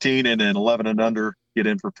 to 15, and then 11 and under get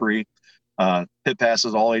in for free. Pit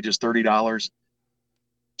passes all ages $30.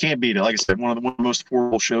 Can't beat it. Like I said, one of the most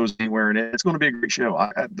affordable shows anywhere, and it's going to be a great show.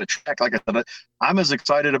 The track, like I said, I'm as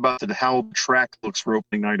excited about how the track looks for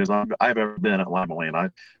opening night as I've ever been at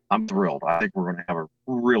Limaland. I'm thrilled. I think we're going to have a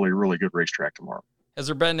really, really good racetrack tomorrow. Has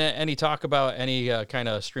there been any talk about any kind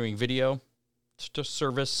of streaming video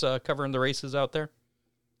service covering the races out there?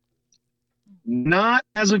 Not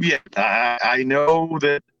as of yet. I know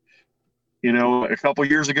that, a couple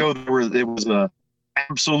years ago it was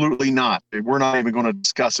absolutely not. We're not even going to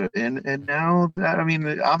discuss it. And now,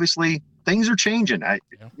 obviously things are changing.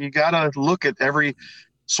 You got to look at every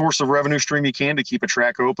source of revenue stream you can to keep a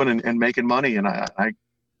track open and making money. And I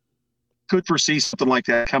could foresee something like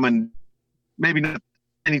that coming, maybe not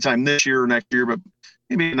anytime this year or next year, but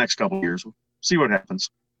maybe the next couple of years. We'll see what happens.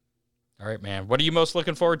 All right, man. What are you most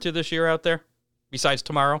looking forward to this year out there, besides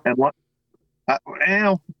tomorrow? And what?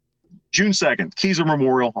 June 2nd, Keyser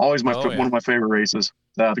Memorial, always one of my favorite races.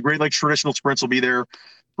 The Great Lakes Traditional Sprints will be there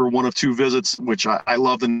for one of 2 visits, which I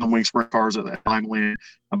love the non-wing sprint cars at Limaland.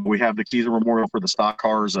 We have the Keyser Memorial for the stock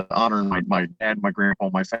cars, honoring my dad, my grandpa,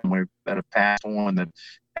 my family that have passed on, that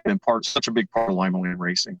have been such a big part of Limaland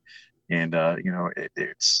racing. And,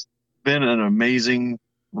 it's been an amazing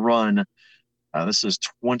run. This is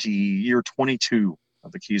year 22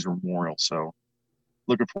 of the Keyser Memorial. So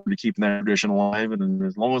looking forward to keeping that tradition alive. And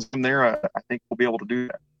as long as I'm there, I think we'll be able to do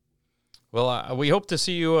that. Well, we hope to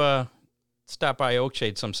see you stop by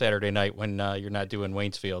Oakshade some Saturday night when you're not doing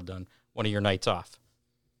Waynesfield on one of your nights off.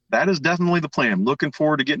 That is definitely the plan. Looking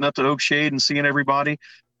forward to getting up to Oakshade and seeing everybody.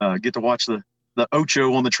 Get to watch the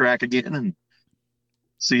Ocho on the track again and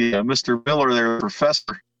see Mr. Miller there, the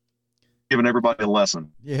professor, giving everybody a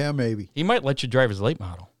lesson. Yeah, maybe. He might let you drive his late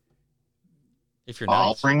model. If you're nice.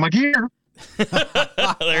 I'll bring my gear.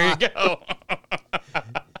 There you go.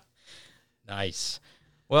 Nice.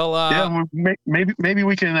 Well, maybe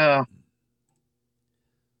we can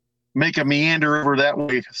make a meander over that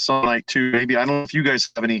way some night too. Maybe, I don't know if you guys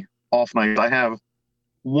have any off nights. I have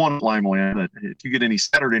one at Limaland. If you get any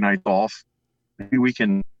Saturday nights off, maybe we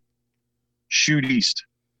can shoot east.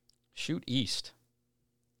 Shoot east.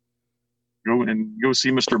 Go see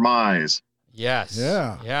Mr. Mize. Yes.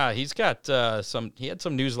 Yeah. Yeah. He's got he had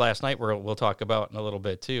some news last night where we'll talk about in a little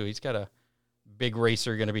bit too. He's got a big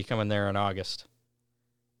racer going to be coming there in August.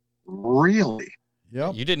 Really?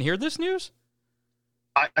 Yep. You didn't hear this news?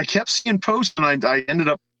 I kept seeing posts and I ended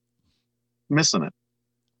up missing it.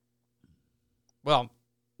 Well,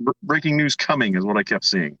 breaking news coming is what I kept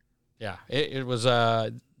seeing. Yeah, it was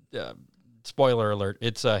spoiler alert.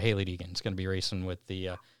 It's Haley Deegan. It's going to be racing with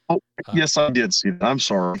the. Yes, I did see that. I'm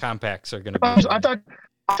sorry. Compacts are going to be. I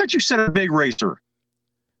thought you said a big racer.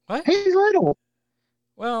 What? He's little.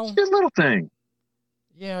 Well, she's a little thing.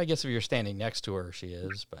 Yeah, I guess if you're standing next to her, she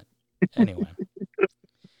is. But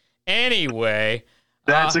anyway.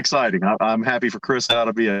 That's exciting. I'm happy for Chris.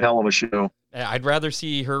 That'll be a hell of a show. I'd rather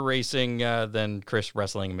see her racing than Chris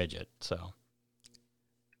wrestling a midget. So,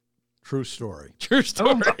 true story. True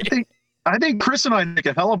story. I think Chris and I make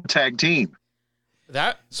a hell of a tag team.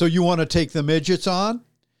 So you want to take the midgets on?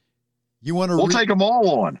 You want to? We'll take them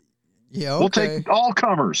all on. Yeah, okay. We'll take all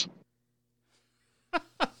comers.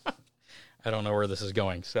 I don't know where this is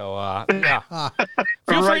going. So, yeah.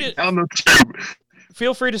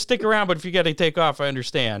 Feel free to stick around, but if you got to take off, I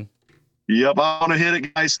understand. Yep, I want to hit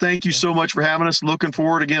it, guys. Thank you so much for having us. Looking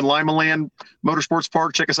forward again, Limaland Motorsports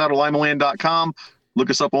Park. Check us out at limaland.com. Look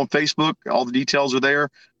us up on Facebook. All the details are there.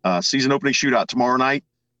 Season opening shootout tomorrow night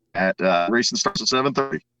at racing starts at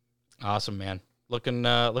 7:30. Awesome, man.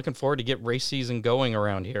 Looking forward to get race season going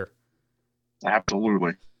around here.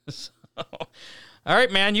 Absolutely. So, all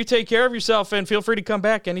right, man. You take care of yourself and feel free to come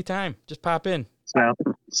back anytime. Just pop in.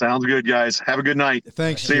 Sounds good, guys. Have a good night.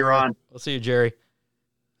 Thanks. See you, Ron. We'll see you, Jerry.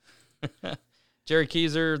 Jerry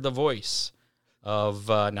Keyser, the voice of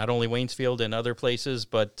not only Waynesfield and other places,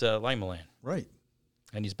 but Limaland. Right.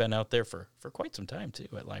 And he's been out there for quite some time, too,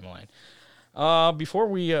 at Limaland. Before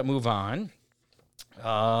we move on,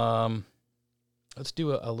 let's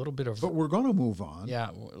do a little bit of... But we're going to move on. Yeah.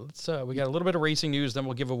 Let's. We got a little bit of racing news, then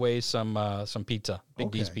we'll give away some pizza,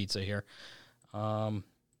 Big D's Pizza here. Got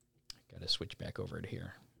to switch back over to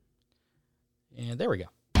here. And there we go.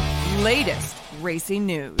 Latest racing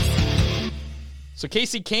news. So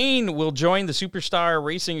Casey Kane will join the Superstar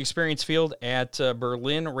Racing Experience field at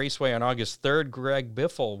Berlin Raceway on August 3rd. Greg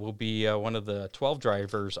Biffle will be one of the 12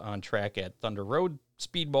 drivers on track at Thunder Road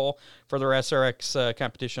Speed Bowl for their SRX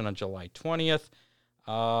competition on July 20th.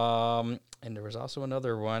 And there was also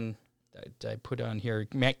another one that I put on here.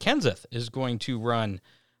 Matt Kenseth is going to run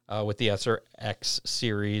with the SRX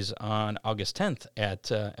series on August 10th at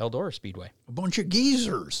Eldora Speedway. A bunch of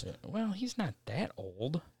geezers. Well, he's not that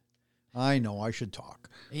old. I know. I should talk.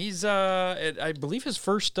 He's, I believe his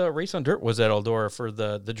first race on dirt was at Eldora for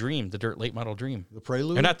the Dream, the dirt late model Dream. The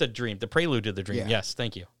Prelude? Or not the Dream, the Prelude to the Dream. Yeah. Yes,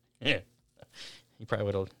 thank you. Yeah. He probably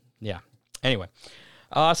would have, yeah. Anyway,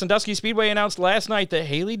 Sandusky Speedway announced last night that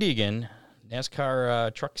Haley Deegan,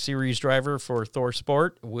 NASCAR Truck Series driver for Thor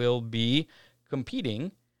Sport, will be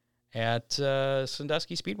competing at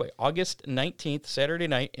Sandusky Speedway August 19th, Saturday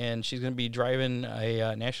night, and she's going to be driving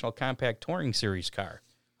a National Compact Touring Series car.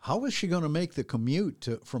 How is she going to make the commute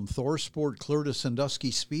from Thor Sport clear to Sandusky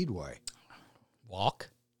Speedway? Walk?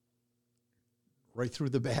 Right through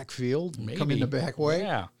the back field? Maybe. Come in the back way?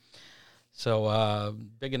 Yeah. So,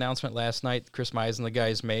 big announcement last night Chris Mize and the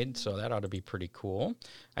guys made, so that ought to be pretty cool.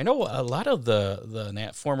 I know a lot of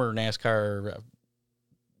the former NASCAR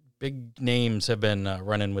big names have been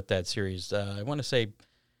running with that series. I want to say,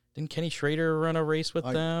 didn't Kenny Schrader run a race with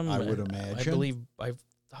them? I would imagine. I believe I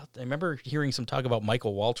remember hearing some talk about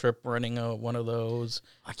Michael Waltrip running one of those.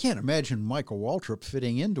 I can't imagine Michael Waltrip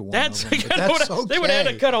fitting into one That's, of them. That's okay. They would have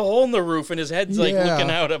had to cut a hole in the roof, and his head's like Yeah. looking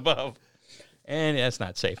out above. And that's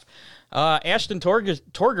not safe. Ashton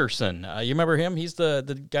Torgerson, you remember him? He's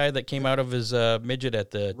the guy that came out of his midget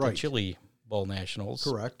at the Chili Bowl Nationals.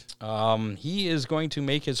 Correct. He is going to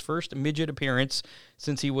make his first midget appearance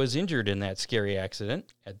since he was injured in that scary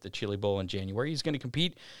accident at the Chili Bowl in January. He's going to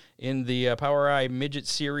compete in the Power Eye Midget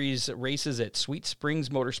Series races at Sweet Springs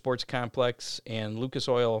Motorsports Complex and Lucas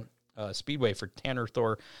Oil Speedway for Tanner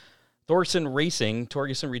Thorson Racing.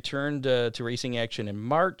 Torgerson returned to racing action in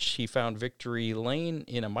March. He found victory lane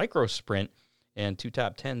in a micro sprint and 2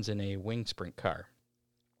 top 10s in a wing sprint car.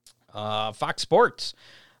 Fox Sports.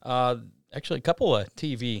 Actually, a couple of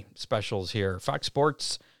TV specials here. Fox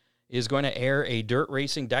Sports is going to air a dirt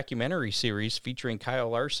racing documentary series featuring Kyle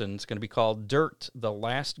Larson. It's going to be called Dirt, The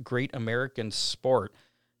Last Great American Sport.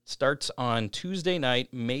 It starts on Tuesday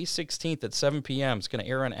night, May 16th at 7 p.m. It's going to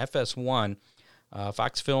air on FS1.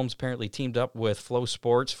 Fox Films apparently teamed up with Flow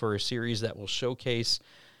Sports for a series that will showcase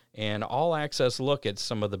an all-access look at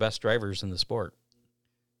some of the best drivers in the sport.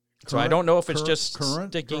 So I don't know if it's just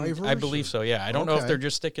sticking. Drivers, I believe so. Yeah, I don't know if they're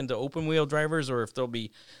just sticking to open wheel drivers or if there'll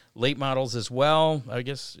be late models as well. I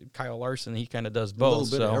guess Kyle Larson, he kind of does both. A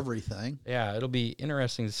little bit of everything. Yeah, it'll be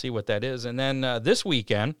interesting to see what that is. And then this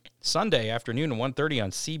weekend, Sunday afternoon at 1:30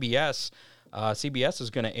 on CBS, CBS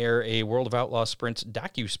is going to air a World of Outlaw Sprints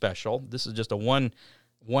docu special. This is just a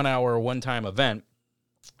one-hour, one-time event.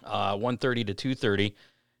 1:30 to 2:30.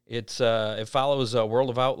 It follows World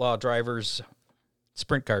of Outlaw drivers,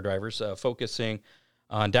 sprint car drivers, focusing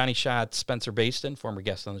on Donnie Schatz, Spencer Baston, former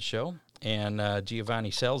guest on the show, and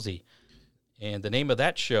Giovanni Selzi. And the name of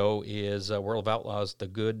that show is World of Outlaws, The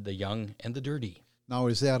Good, the Young, and the Dirty. Now,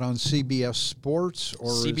 is that on CBS Sports?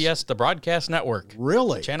 Or CBS, the broadcast network.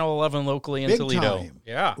 Really? Channel 11 locally in Big Toledo. Time.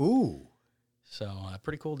 Yeah. Ooh. So,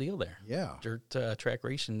 pretty cool deal there. Yeah. Dirt track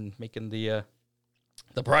racing making the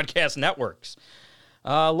broadcast networks.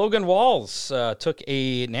 Logan Walls took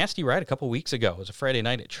a nasty ride a couple weeks ago. It was a Friday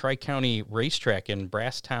night at Tri-County Racetrack in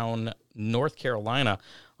Brasstown, North Carolina,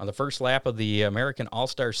 on the first lap of the American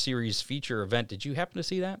All-Star Series feature event. Did you happen to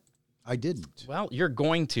see that? I didn't. Well, you're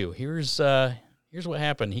going to. Here's what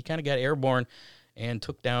happened. He kind of got airborne and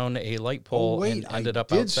took down a light pole and ended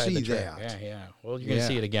up outside the track. That. Yeah. Well, you're going to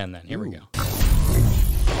see it again then. Here we go.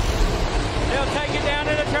 They'll take it down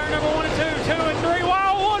into turn number 1 and 2, 2 and 3.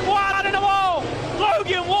 One wide in the wall.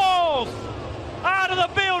 Logan Walls out of the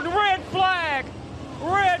building. Red flag.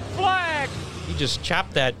 Red flag. He just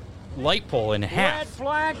chopped that light pole in half. Red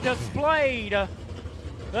flag displayed.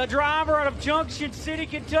 The driver out of Junction City,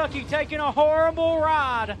 Kentucky, taking a horrible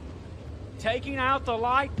ride. Taking out the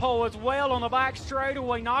light pole as well on the back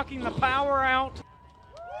straightaway, knocking the power out.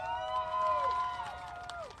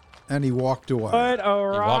 And he walked away. But a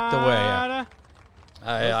ride. He walked away,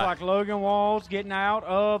 yeah. Looks like Logan Walls getting out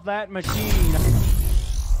of that machine.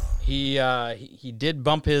 He did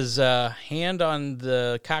bump his hand on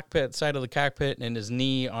the cockpit side of the cockpit and his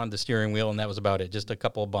knee on the steering wheel, and that was about it. Just a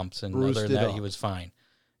couple of bumps, and other than that, he was fine.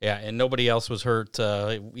 Yeah, and nobody else was hurt,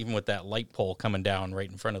 even with that light pole coming down right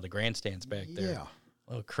in front of the grandstands back there. Yeah.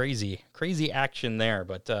 Oh, crazy action there.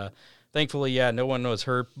 But thankfully, no one was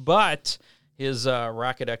hurt. But his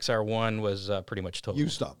Rocket XR1 was pretty much totaled.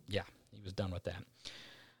 Used up. Yeah, he was done with that.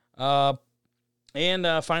 And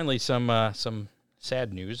finally, some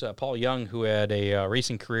sad news. Paul Young, who had a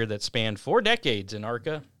racing career that spanned 4 decades in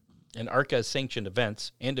ARCA sanctioned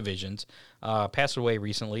events and divisions, passed away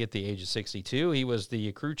recently at the age of 62. He was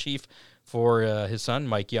the crew chief for his son,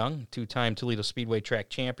 Mike Young, 2-time Toledo Speedway track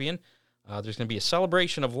champion. There's going to be a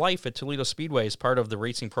celebration of life at Toledo Speedway as part of the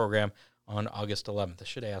racing program on August 11th. I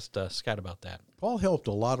should have asked Scott about that. Paul helped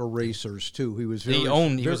a lot of racers too. He was he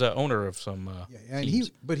was an owner of some and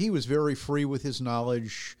teams. he was very free with his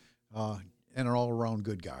knowledge, and an all-around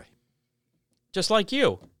good guy. Just like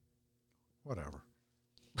you. Whatever.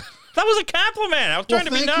 That was a compliment. I was trying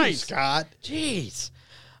to be thank nice. you, Scott. Jeez.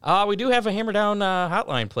 We do have a Hammer Down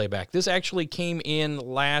hotline playback. This actually came in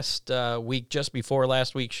last week, just before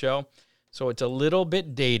last week's show. So it's a little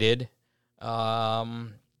bit dated.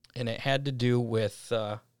 And it had to do with,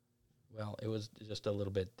 it was just a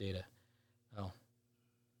little bit data. Oh.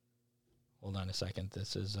 Hold on a second.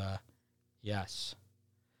 This is, yes.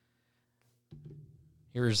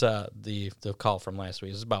 Here's the call from last week.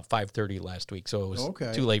 It was about 5:30 last week, so it was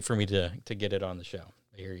too late for me to get it on the show.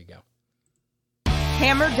 But here you go.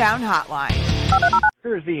 Hammer Down Hotline.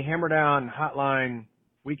 Here's the Hammer Down Hotline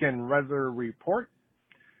weekend weather report.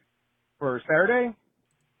 For Saturday,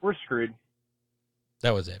 we're screwed.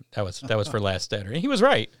 That was it. That was for last Saturday. He was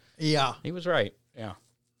right. Yeah. He was right. Yeah.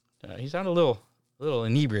 He sounded a little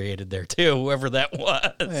inebriated there, too, whoever that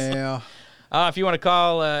was. Yeah. If you want to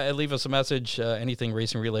call and leave us a message, anything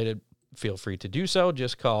racing related, feel free to do so.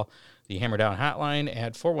 Just call the Hammer Down Hotline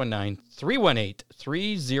at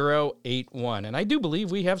 419-318-3081. And I do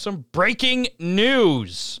believe we have some breaking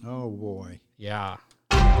news. Oh, boy. Yeah.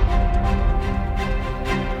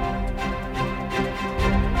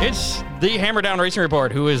 It's the Hammer Down Racing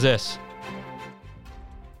Report. Who is this?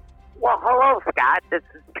 Well, hello, Scott. This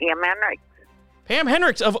is Pam Henricks. Pam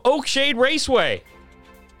Henricks of Oakshade Raceway.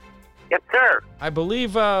 Yes, sir. I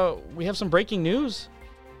believe we have some breaking news.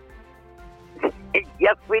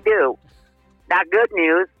 Yes, we do. Not good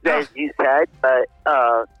news, as you said, but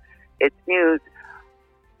it's news.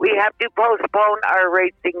 We have to postpone our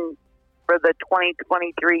racing for the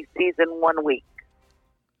 2023 season 1 week.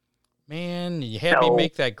 Man, you had me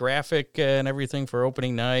make that graphic and everything for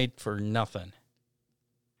opening night for nothing.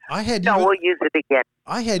 We'll use it again.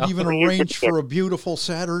 I had even arranged for a beautiful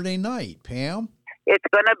Saturday night, Pam. It's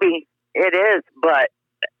going to be. It is, but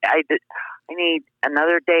I need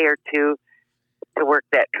another day or two to work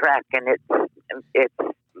that track, and it's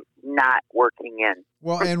not working in.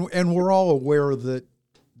 Well, and we're all aware that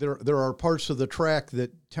there are parts of the track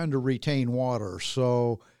that tend to retain water,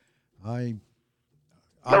 so we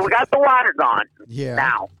got the water gone. Yeah.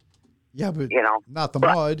 Now. Yeah, but not the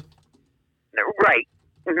but, mud. Right.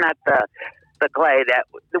 Not the clay. That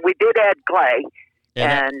we did add clay,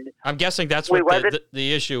 And I'm guessing that's what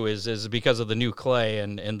the issue is because of the new clay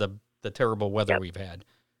and the terrible weather we've had.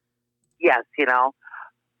 Yes,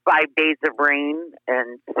 5 days of rain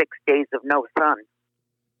and 6 days of no sun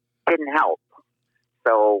didn't help.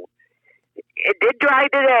 So it did dry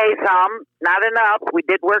today some, not enough. We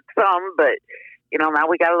did work some, but now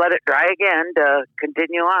we got to let it dry again to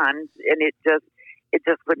continue on, and it just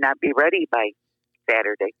would not be ready by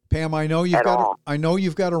Saturday. Pam, I know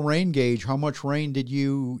you've got a rain gauge. How much rain did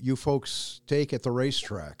you folks take at the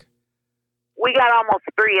racetrack? We got almost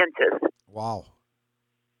 3 inches. Wow.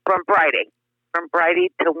 From Friday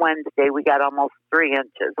to Wednesday, we got almost 3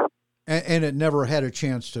 inches. And it never had a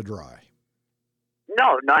chance to dry.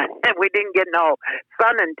 No, we didn't get no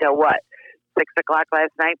sun until 6 o'clock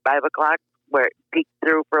last night, 5 o'clock, where it peeked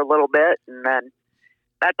through for a little bit, and then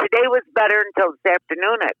today was better until this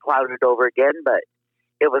afternoon. It clouded over again, but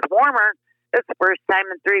it was warmer. It's the first time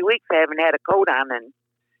in 3 weeks I haven't had a coat on and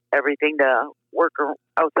everything to work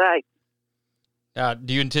outside.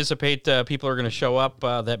 Do you anticipate people are going to show up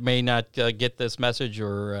that may not get this message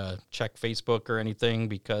or check Facebook or anything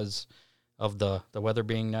because of the weather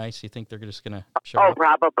being nice? You think they're just going to show up? Oh,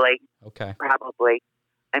 probably. Okay. Probably.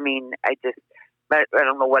 I mean, I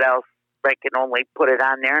don't know what else. I can only put it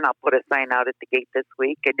on there, and I'll put a sign out at the gate this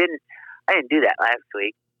week. I didn't do that last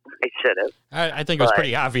week. I should have. I think it was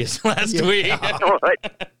pretty obvious last week. I don't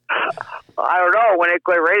know. When it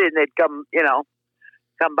quit raining, they'd come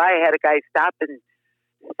by. I had a guy stop and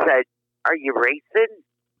said, "Are you racing?"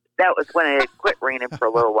 That was when it had quit raining for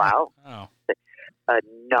a little while. Oh.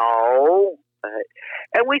 No.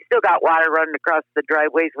 And we still got water running across the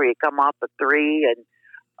driveways where you come off the 3 and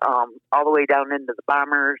all the way down into the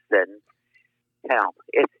bombers, and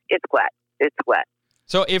it's wet. It's wet.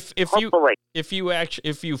 So if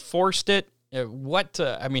you forced it,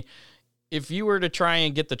 if you were to try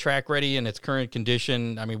and get the track ready in its current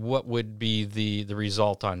condition, what would be the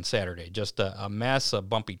result on Saturday? Just a mess, a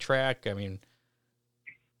bumpy track? You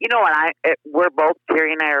know what? We're both,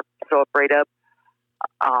 Terry and I are so afraid of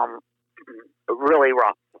really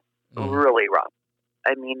rough, really rough.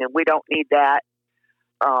 And we don't need that.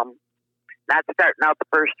 Not starting out the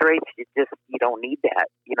first race, you don't need that.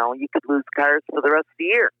 You could lose cars for the rest of the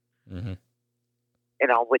year. Mm-hmm.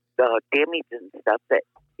 With the damage and stuff that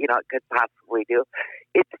it could possibly do.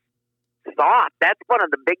 It's soft. That's one of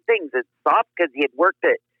the big things. It's soft because he had worked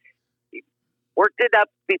it up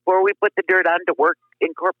before we put the dirt on to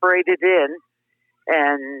incorporate it in,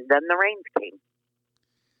 and then the rains came.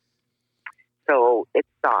 So it's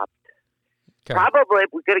soft. Okay. Probably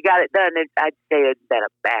if we could have got it done, I'd say it'd been a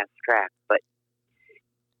fast track, but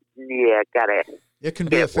it can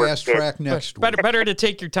be a fast track next week. Better to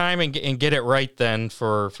take your time and get it right then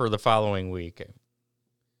for the following week.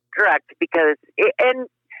 Correct, because and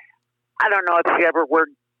I don't know if you ever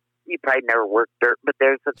worked. You probably never worked dirt, but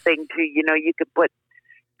there's a thing too. You could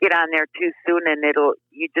get on there too soon, and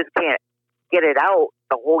you just can't get it out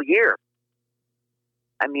the whole year.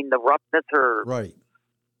 The roughness or right.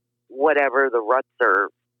 Whatever the ruts are.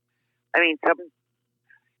 He's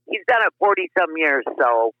done it 40-some years,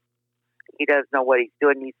 so he does know what he's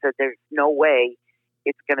doing. He said there's no way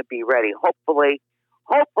it's going to be ready. Hopefully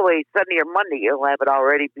Sunday or Monday you'll have it all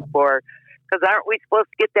ready before, because aren't we supposed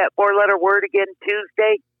to get that 4-letter word again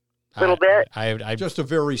Tuesday? A little bit? I just a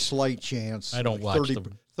very slight chance. I don't watch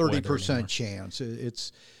 30% chance.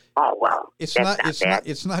 It's oh well.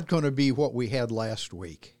 It's not going to be what we had last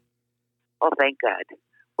week. Oh, thank God.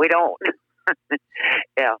 We don't.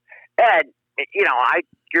 Yeah. And I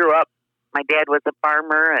grew up. My dad was a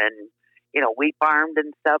farmer, and we farmed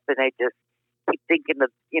and stuff. And I just keep thinking of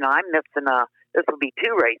I'm missing this will be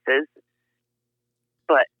 2 races,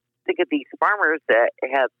 but think of these farmers that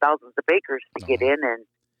have thousands of acres to get in, and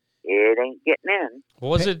it ain't getting in.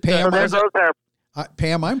 Was it Pam?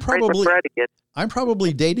 Pam, I'm I'm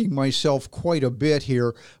probably dating myself quite a bit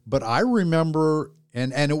here, but I remember,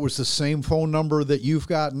 and it was the same phone number that you've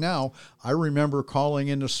got now. I remember calling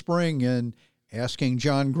in the spring and asking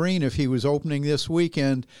John Green if he was opening this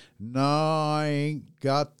weekend. No, I ain't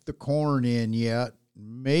got the corn in yet.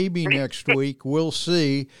 Maybe next week. We'll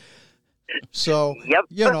see. So, yep.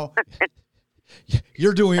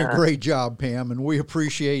 You're doing a great job, Pam, and we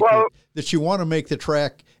appreciate that you want to make the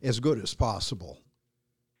track as good as possible.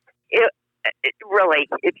 Really,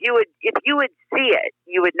 if you would see it,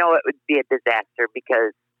 you would know it would be a disaster,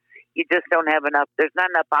 because you just don't have enough. There's not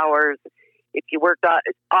enough hours. If you work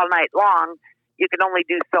all night long, you can only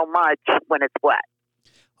do so much when it's wet.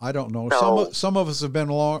 I don't know. So, some of us have been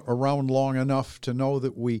around long enough to know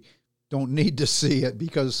that we don't need to see it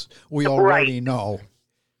because we already know.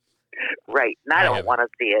 Right. And I don't want to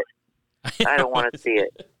see it. I don't want to see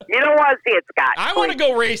it. You don't want to see it, Scott. I want to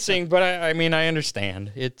go racing, but I mean, I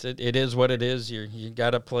understand. It is what it is. You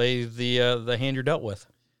got to play the hand you're dealt with.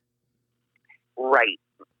 Right.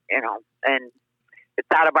 And it's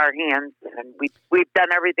out of our hands, and we've done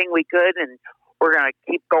everything we could, and we're going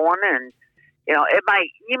to keep going. And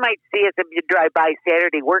you might see us if you drive by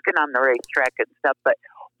Saturday working on the racetrack and stuff, but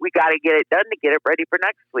we got to get it done to get it ready for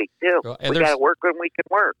next week too. Well, we got to work when we can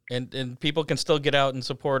work. And people can still get out and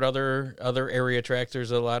support other area tracks.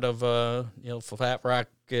 There's a lot of Flat Rock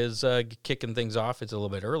is kicking things off. It's a little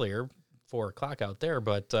bit earlier, 4:00 out there,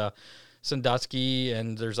 but Sandusky,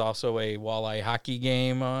 and there's also a walleye hockey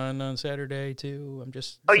game on Saturday too. I'm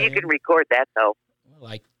just saying. You can record that though.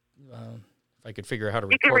 Like if I could figure out how to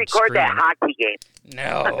you can record that hockey game.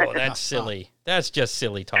 No, that's silly. That's just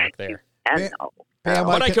silly talk there. Pam,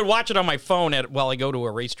 but I could watch it on my phone while I go to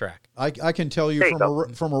a racetrack. I can tell you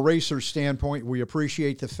from a racer standpoint, we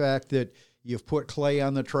appreciate the fact that you've put Clay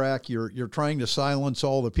on the track. You're trying to silence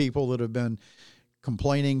all the people that have been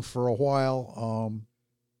complaining for a while.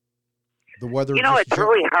 The weather. It's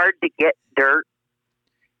really hard to get dirt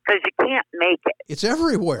because you can't make it. It's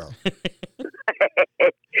everywhere.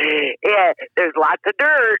 Yeah, there's lots of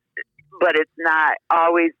dirt, but it's not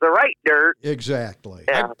always the right dirt. Exactly.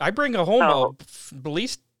 Yeah. I bring home at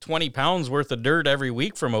least 20 pounds worth of dirt every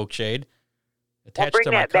week from Oakshade attached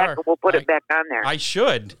to my car. Back and we'll put it back on there. I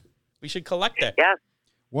should. We should collect it. Yes.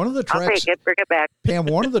 One of the tracks, I'll take it, bring it back. Pam,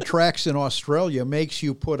 one of the tracks in Australia makes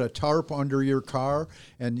you put a tarp under your car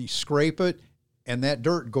and you scrape it, and that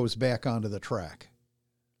dirt goes back onto the track.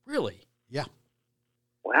 Really? Yeah.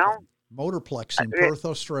 Well, Motorplex in Perth,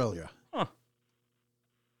 Australia. Huh.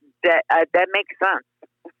 That makes sense.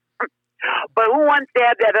 But who wants to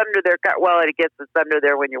have that under their car? Well, I guess it's under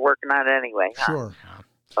there when you're working on it anyway. Huh? Sure.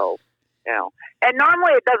 So, and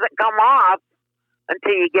normally it doesn't come off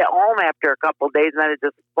until you get home after a couple of days, and then it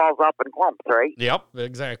just falls off in clumps, right? Yep,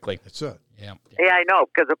 exactly. That's it. Yep. Yeah, I know,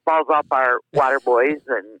 because it falls off our water boys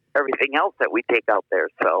and everything else that we take out there.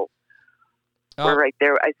 So we're right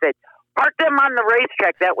there. I said, park them on the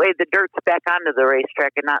racetrack. That way the dirt's back onto the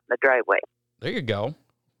racetrack and not in the driveway. There you go.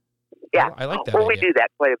 Yeah. I like that. Well, we do that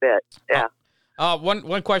quite a bit. Yeah.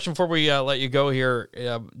 One question before we let you go here.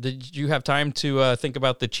 Did you have time to think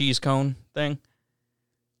about the cheese cone thing?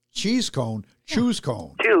 Cheese cone? Choose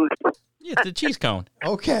cone. Choose. Yeah, the cheese cone.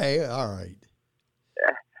 Okay, all right.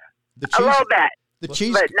 I love that. The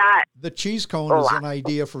cheese, but not. The cheese cone is an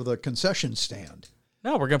idea for the concession stand.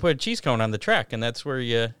 No, we're gonna put a cheese cone on the track, and that's where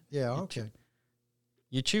you. Yeah. Okay.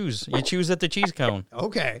 You choose. You choose at the cheese cone.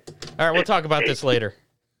 Okay. All right, we'll talk about this later.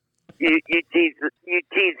 You cheese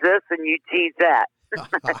this and you cheese that.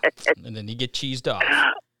 And then you get cheesed off.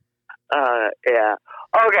 Yeah.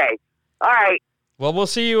 Okay. All right. Well, we'll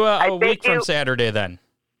see you a week from Saturday then.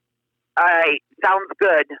 All right. Sounds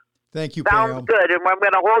good. Thank you, Pam. Sounds good, and I'm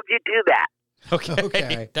going to hold you to that.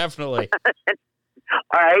 Okay. Definitely.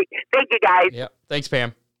 All right. Thank you, guys. Yep. Thanks,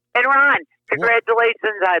 Pam. And Ron,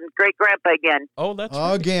 congratulations on great grandpa again. Oh, that's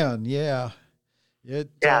right. Again, yeah.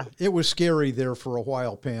 It was scary there for a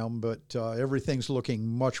while, Pam, but everything's looking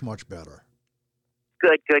much, much better.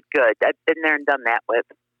 Good. I've been there and done that with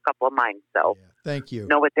a couple of mine, so thank you.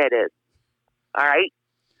 Know what that is. All right.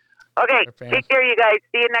 Okay, take care, you guys.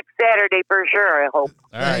 See you next Saturday for sure, I hope.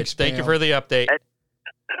 All right. Thank you for the update. All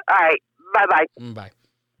right. Bye-bye. Bye.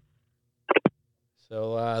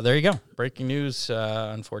 So there you go. Breaking news.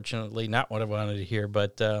 Unfortunately, not what I wanted to hear,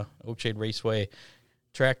 but Oakshade Raceway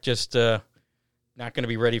track just not going to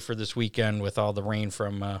be ready for this weekend with all the rain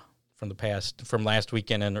from last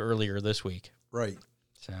weekend and earlier this week. Right.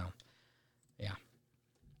 So, yeah.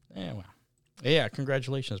 Yeah. Well. Yeah.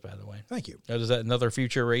 Congratulations, by the way. Thank you. Is that another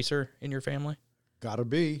future racer in your family? Gotta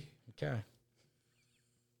be. Okay.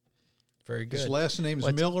 Very good. His last name's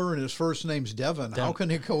Miller and his first name's Devin. How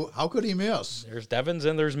could he miss? There's Devins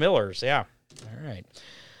and there's Millers. Yeah. All right.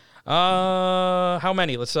 How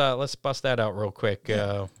many? Let's bust that out real quick.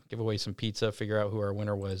 Give away some pizza. Figure out who our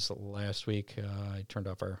winner was last week. I turned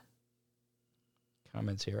off our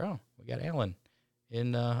comments here. Oh, we got Alan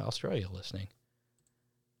in Australia listening.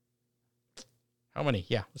 How many?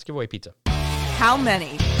 Yeah, let's give away pizza. How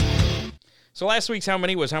many? So last week's how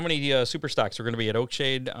many super stocks were going to be at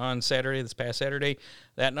Oakshade on Saturday, this past Saturday.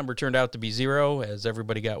 That number turned out to be 0 as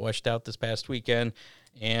everybody got washed out this past weekend.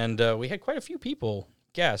 And we had quite a few people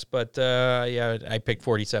guess, but I picked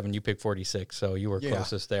 47, you picked 46, so you were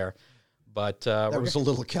closest there. But that was a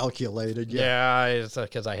little calculated. Yeah, it's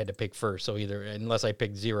because I had to pick first. So unless I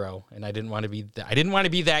picked 0, and I didn't want to be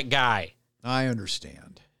that guy. I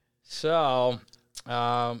understand. So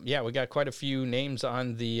Yeah, we got quite a few names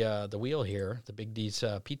on the wheel here, the Big D's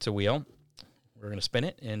pizza wheel. We're going to spin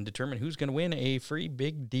it and determine who's going to win a free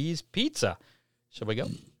Big D's pizza. Shall we go?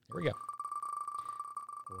 Here we go.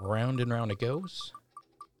 Round and round it goes.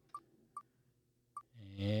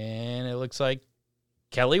 And it looks like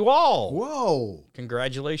Kelly Wall. Whoa.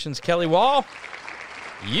 Congratulations, Kelly Wall.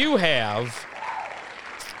 You have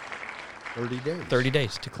 30 days. 30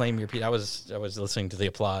 days to claim your pizza. I was listening to the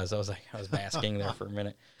applause. I was basking there for a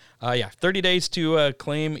minute. 30 days to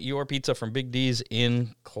claim your pizza from Big D's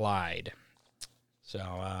in Clyde. So,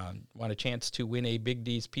 want a chance to win a Big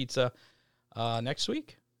D's pizza next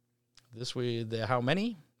week? This week, how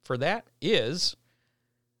many for that is...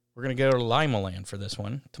 We're going to go to Limaland for this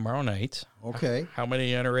one tomorrow night. Okay. How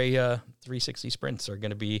many NRA 360 sprints are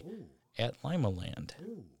going to be at Limaland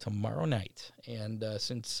tomorrow night? And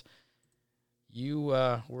since you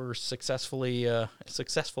were successful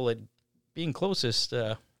at being closest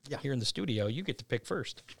here in the studio, you get to pick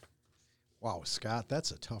first. Wow, Scott,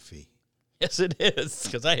 that's a toughie. Yes, it is,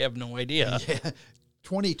 because I have no idea. Yeah,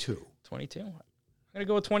 22. 22? I'm going to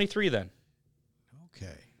go with 23 then.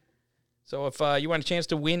 Okay. So if you want a chance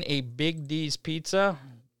to win a Big D's pizza,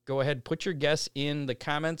 go ahead, put your guess in the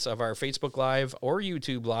comments of our Facebook Live or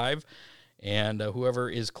YouTube Live, and whoever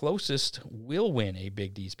is closest will win a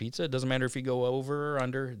Big D's pizza. It doesn't matter if you go over or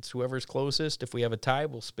under. It's whoever's closest. If we have a tie,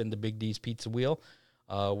 we'll spin the Big D's pizza wheel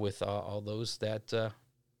with all those that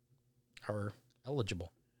are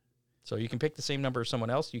eligible. So you can pick the same number as someone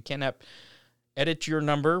else. You cannot edit your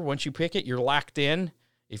number. Once you pick it, you're locked in.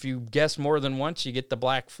 If you guess more than once, you get the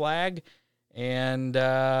black flag. And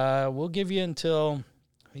we'll give you until,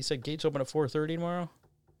 he said gates open at 4:30 tomorrow.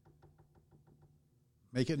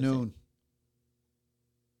 Make it noon.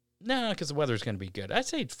 No, because the weather's going to be good. I'd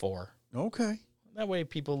say 4. Okay. That way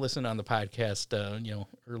people listen on the podcast,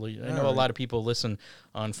 early. I know a lot of people listen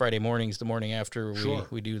on Friday mornings, the morning after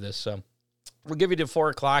we do this. So we'll give you to 4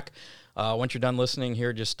 o'clock. Once you're done listening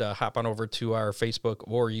here, just hop on over to our Facebook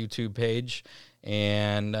or YouTube page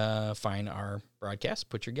and find our broadcast.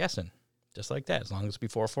 Put your guess in. Just like that. As long as it's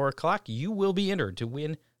before 4 o'clock, you will be entered to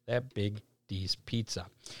win that Big D's pizza.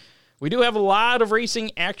 We do have a lot of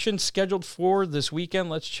racing action scheduled for this weekend.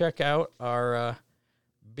 Let's check out our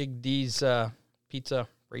Big D's pizza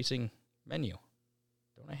racing menu.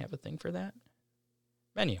 Don't I have a thing for that?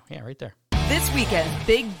 Menu. Yeah, right there. This weekend,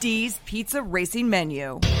 Big D's Pizza Racing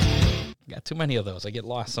Menu. Got too many of those. I get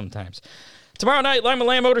lost sometimes. Tomorrow night,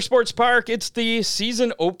 Limaland Motorsports Park. It's the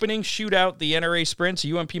season opening shootout. The NRA Sprints,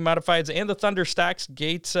 UMP Modifieds, and the Thunder Stocks.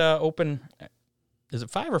 Gates open, is it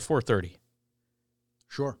 5 or 4:30?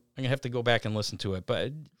 Sure. I'm going to have to go back and listen to it,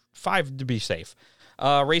 but 5 to be safe.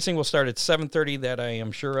 Racing will start at 7:30, that I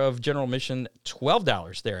am sure of. General admission,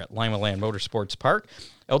 $12 there at Limaland Motorsports Park.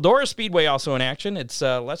 Eldora Speedway also in action. It's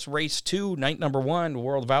Let's Race 2, night number 1.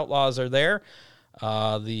 World of Outlaws are there.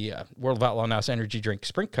 The World of Outlaw NOS Energy Drink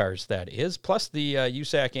Sprint Cars, that is. Plus the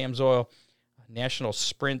USAC AMSOIL National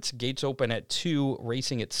Sprints. Gates open at 2,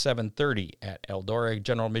 racing at 7:30 at Eldora.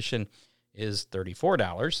 General admission is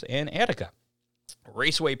 $34. And Attica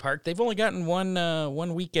Raceway Park, they've only gotten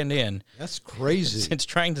one weekend in. That's crazy. Since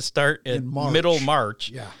trying to start in middle March.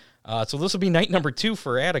 Yeah. So this will be night number 2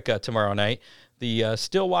 for Attica tomorrow night. The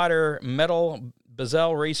Stillwater Metal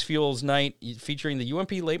Bazell Race Fuels night featuring the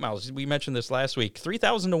UMP late models. We mentioned this last week.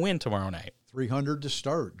 $3,000 to win tomorrow night. $300 to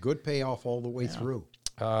start. Good payoff all the way through.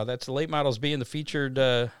 That's the late models being the featured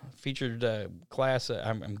class.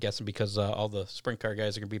 I'm guessing because all the sprint car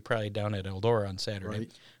guys are going to be probably down at Eldora on Saturday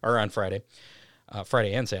or on Friday.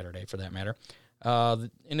 Friday and Saturday, for that matter.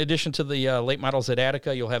 In addition to the late models at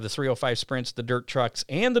Attica, you'll have the 305 Sprints, the dirt trucks,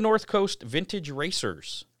 and the North Coast Vintage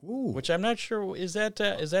Racers. Ooh. Which I'm not sure, is that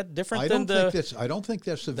different I than I don't think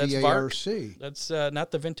that's the VARC. VARC. That's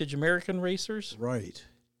not the Vintage American Racers? Right.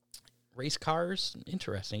 Race cars?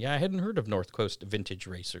 Interesting. Yeah, I hadn't heard of North Coast Vintage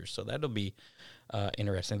Racers, so that'll be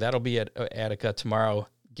interesting. That'll be at Attica tomorrow.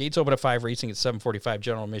 Gates open at 5, racing at 7:45,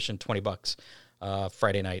 general admission $20.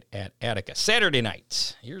 Friday night at Attica. Saturday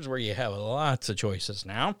night, here's where you have lots of choices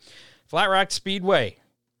now. Flat Rock Speedway.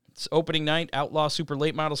 It's opening night. Outlaw Super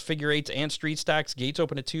Late Models, Figure 8s, and Street Stocks. Gates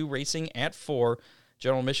open at 2, racing at 4.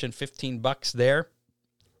 General admission $15 there.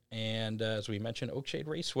 And as we mentioned, Oakshade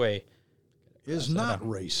Raceway is not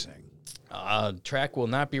racing. Track will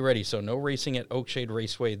not be ready, so no racing at Oakshade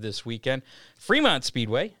Raceway this weekend. Fremont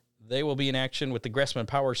Speedway. They will be in action with the Gressman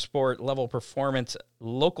Power Sport Level Performance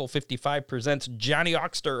Local 55 presents Johnny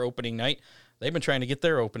Oxter opening night. They've been trying to get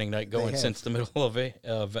their opening night going since the middle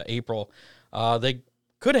of April. They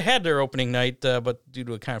could have had their opening night, but due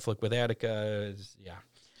to a conflict with Attica,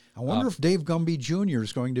 I wonder if Dave Gumby Jr.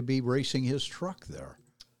 is going to be racing his truck there.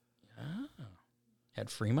 At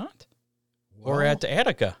Fremont? Or at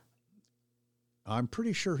Attica? I'm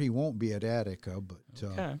pretty sure he won't be at Attica, but...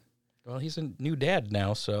 Okay. Well, he's a new dad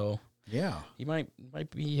now, so... Yeah. He might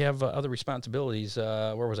have other responsibilities.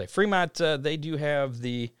 Where was I? Fremont, they do have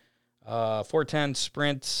the 410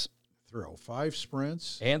 sprints. 305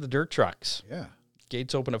 sprints. And the dirt trucks. Yeah.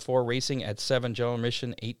 Gates open at 4, racing at 7, general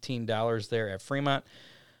admission $18 there at Fremont.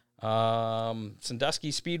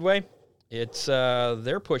 Sandusky Speedway, it's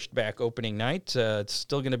they're pushed back opening night. It's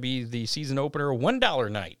still going to be the season opener,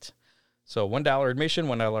 $1 night. So $1 admission,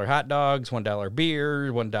 $1 hot dogs, $1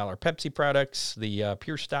 beer, $1 Pepsi products, the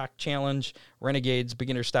Pure Stock Challenge, Renegades,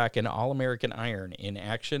 Beginner Stock, and All-American Iron in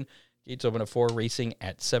action. Gates open at 4, racing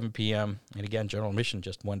at 7 p.m. And again, general admission,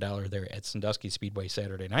 just $1 there at Sandusky Speedway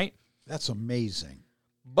Saturday night. That's amazing.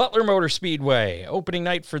 Butler Motor Speedway, opening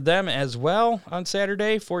night for them as well on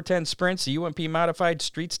Saturday. 410 sprints, UMP modified,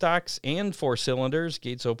 street stocks, and 4 cylinders.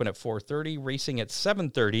 Gates open at 4:30, racing at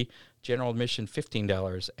 7:30. General admission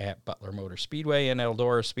 $15 at Butler Motor Speedway and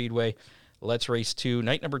Eldora Speedway. Let's Race 2,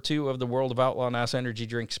 night number 2 of the World of Outlaw NOS Energy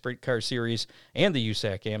Drink Sprint Car Series and the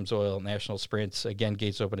USAC AMSOIL National Sprints. Again,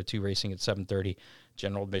 gates open at 2, racing at 7:30.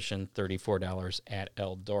 General admission $34 at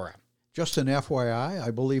Eldora. Just an FYI,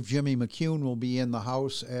 I believe Jimmy McCune will be in the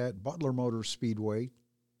house at Butler Motor Speedway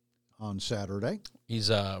on Saturday.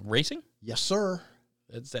 He's racing? Yes, sir.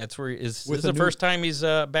 That's where this is the first time he's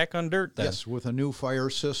back on dirt then. Yes, with a new fire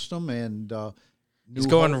system and he's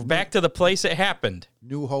going back to the place it happened.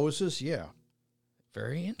 New hoses, yeah.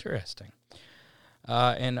 Very interesting.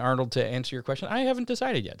 And Arnold, to answer your question, I haven't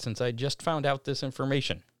decided yet since I just found out this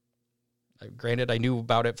information. Granted, I knew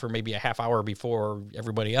about it for maybe a half hour before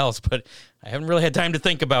everybody else, but I haven't really had time to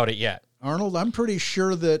think about it yet. Arnold, I'm pretty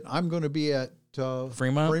sure that I'm going to be at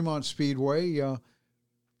Fremont Speedway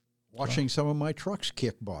watching some of my trucks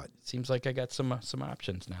kick butt. Seems like I got some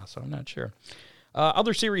options now, so I'm not sure.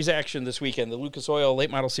 Other series action this weekend. The Lucas Oil Late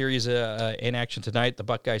Model Series in action tonight. The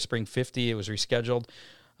Buckeye Spring 50, it was rescheduled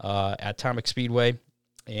at Atomic Speedway,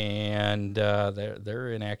 and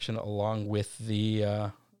they're in action along with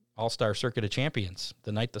the All-Star Circuit of Champions,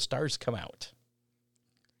 the night the stars come out.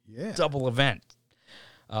 Yeah. Double event.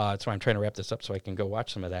 That's why I'm trying to wrap this up so I can go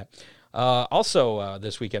watch some of that. Also,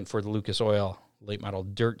 this weekend for the Lucas Oil Late Model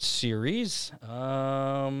Dirt Series,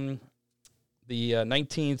 the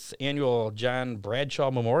 19th annual John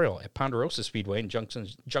Bradshaw Memorial at Ponderosa Speedway in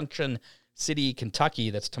Junction City,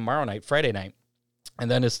 Kentucky. That's tomorrow night, Friday night.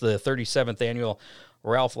 And then it's the 37th annual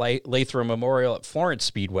Ralph Lathram Memorial at Florence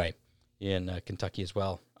Speedway in Kentucky as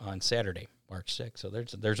well on Saturday, March 6th. So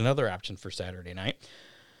there's another option for Saturday night.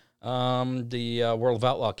 The World of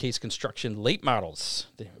Outlaw Case Construction Late Models.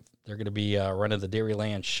 They're going to be running the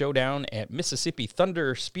Dairyland Showdown at Mississippi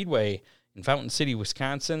Thunder Speedway in Fountain City,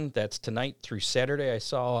 Wisconsin. That's tonight through Saturday.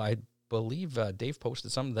 I believe Dave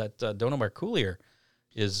posted something that Dona Marcoulier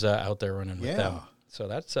is out there running with them. So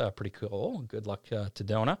that's pretty cool. Good luck to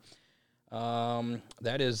Dona.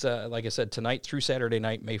 That is, like I said, tonight through Saturday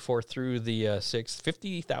night, May 4th through the 6th,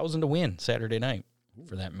 $50,000 to win Saturday night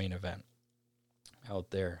for that main event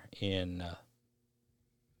out there in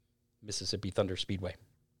Mississippi Thunder Speedway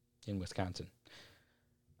in Wisconsin.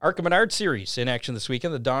 ARCA Menard Series in action this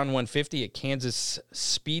weekend. The Dawn 150 at Kansas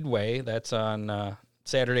Speedway. That's on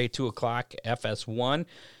Saturday, 2 o'clock, FS1.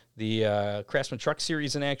 The Craftsman Truck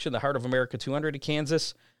Series in action. The Heart of America 200 at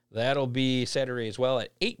Kansas. That'll be Saturday as well at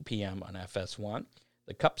 8 p.m. on FS1.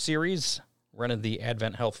 The Cup Series running the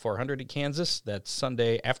Advent Health 400 at Kansas. That's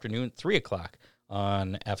Sunday afternoon, 3 o'clock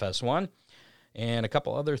on FS1. And a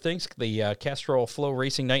couple other things. The Castrol Flow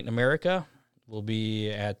Racing Night in America will be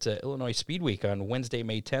at Illinois Speed Week on Wednesday,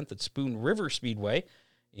 May 10th at Spoon River Speedway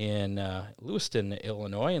in Lewiston,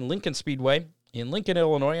 Illinois, and Lincoln Speedway in Lincoln,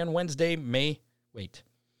 Illinois on Wednesday,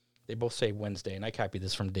 they both say Wednesday, and I copied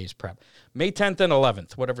this from Dave's Prep. May 10th and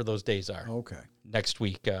 11th, whatever those days are. Okay. Next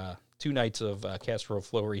week, 2 nights of Castrol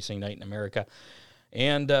Flow Racing Night in America.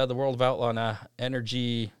 And the World of Outlaw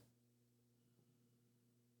Energy.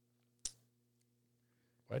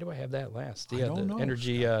 Why do I have that last? Yeah, the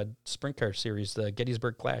Energy Sprint Car Series, the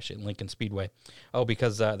Gettysburg Clash at Lincoln Speedway. Oh,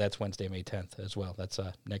 because that's Wednesday, May 10th as well. That's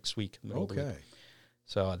next week. Okay.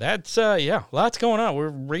 So that's, lots going on. We're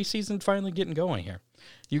race season finally getting going here.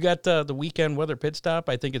 You got the weekend weather pit stop.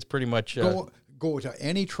 I think it's pretty much... Go to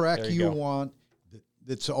any track you want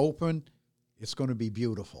that's open. It's going to be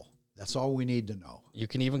beautiful. That's all we need to know. You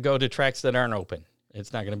can even go to tracks that aren't open.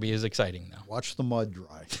 It's not going to be as exciting now. Watch the mud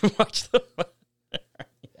dry. Watch the mud.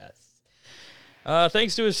 Yes.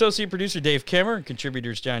 Thanks to associate producer Dave Kimmer,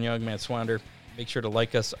 contributors John Young, Matt Swander, Make sure to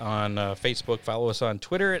like us on Facebook. Follow us on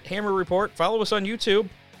Twitter at Hammer Report. Follow us on YouTube.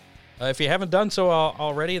 If you haven't done so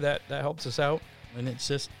already, that helps us out. And it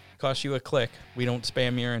just costs you a click. We don't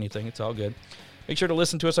spam you or anything. It's all good. Make sure to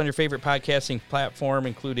listen to us on your favorite podcasting platform,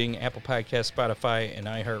 including Apple Podcasts, Spotify, and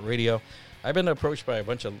iHeartRadio. I've been approached by a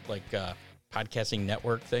bunch of podcasting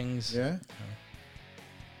network things. Yeah.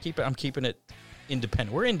 I'm keeping it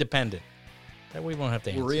independent. We're independent. That we won't have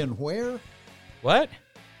to answer. We're in where? What?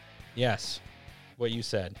 Yes. What you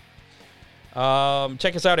said.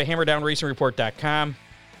 Check us out at hammerdownracingreport.com.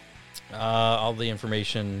 All the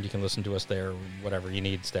information, you can listen to us there, whatever you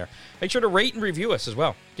need is there. Make sure to rate and review us as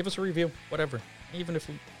well. Give us a review, whatever. Even if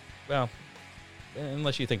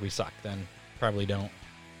unless you think we suck, then probably don't.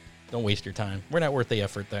 Don't waste your time. We're not worth the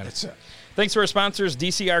effort then. Thanks to our sponsors,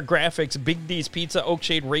 DCR Graphics, Big D's Pizza,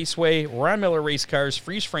 Oakshade Raceway, Ron Miller Race Cars,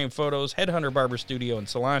 Freeze Frame Photos, Headhunter Barber Studio and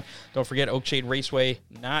Salon. Don't forget Oakshade Raceway,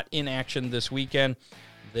 not in action this weekend.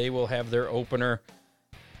 They will have their opener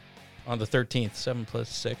on the 13th, 7 plus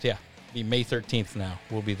 6. Yeah, be May 13th now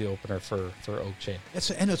will be the opener for Oakshade.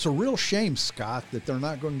 It's a real shame, Scott, that they're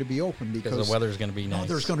not going to be open because the weather's going to be nice. No,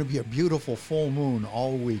 there's going to be a beautiful full moon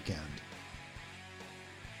all weekend.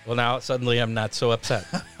 Well, now suddenly I'm not so upset.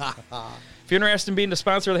 If you're interested in being the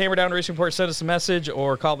sponsor of the Hammer Down Racing Report, send us a message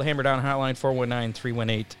or call the Hammer Down hotline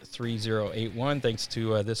 419-318-3081. Thanks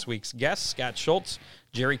to this week's guests, Scott Schultz,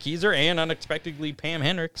 Jerry Keyser, and unexpectedly Pam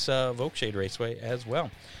Hendricks of Oakshade Raceway as well.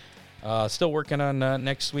 Still working on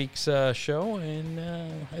next week's show,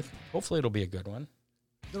 and hopefully it'll be a good one.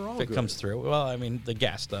 They're all if it good. Comes through. Well, I mean, the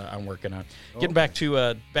guest I'm working on. Getting back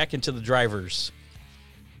into the drivers.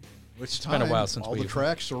 It's been a while since all the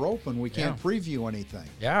tracks are open. We can't preview anything.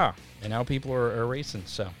 Yeah, and now people are racing.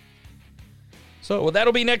 So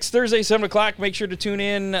that'll be next Thursday, 7 o'clock. Make sure to tune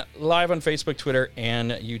in live on Facebook, Twitter, and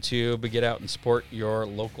YouTube. Get out and support your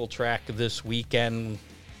local track this weekend.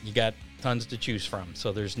 You got tons to choose from,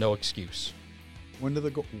 so there's no excuse. When do the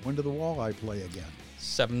walleye play again?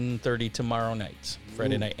 7:30 tomorrow night,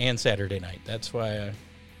 Friday night and Saturday night. That's why.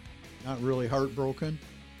 Not really heartbroken.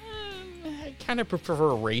 I kind of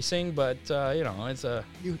prefer racing, but it's a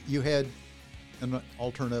you had an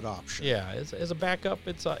alternate option. Yeah, as a backup,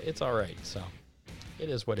 it's all right. So it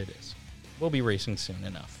is what it is. We'll be racing soon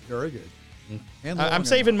enough. Very good. And I'm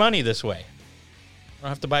saving money this way. I don't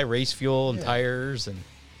have to buy race fuel and tires, and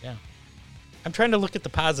I'm trying to look at the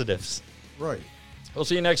positives. Right. We'll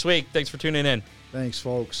see you next week. Thanks for tuning in. Thanks,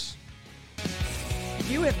 folks.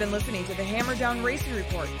 You have been listening to the Hammer Down Racing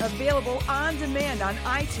Report, available on demand on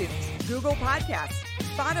iTunes, Google Podcasts,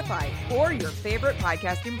 Spotify, or your favorite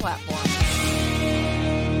podcasting platform.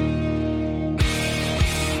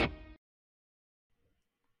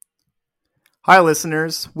 Hi,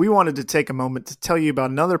 listeners. We wanted to take a moment to tell you about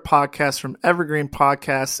another podcast from Evergreen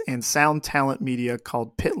Podcasts and Sound Talent Media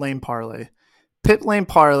called Pit Lane Parlay. Pit Lane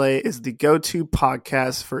Parlay is the go-to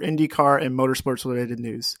podcast for IndyCar and motorsports-related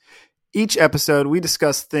news. Each episode, we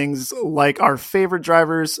discuss things like our favorite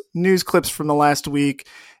drivers, news clips from the last week,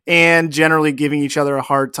 and generally giving each other a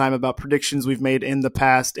hard time about predictions we've made in the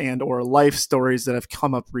past and or life stories that have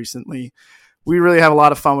come up recently. We really have a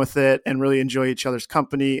lot of fun with it and really enjoy each other's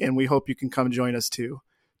company, and we hope you can come join us too.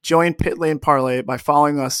 Join Pit Lane Parlay by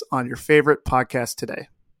following us on your favorite podcast today.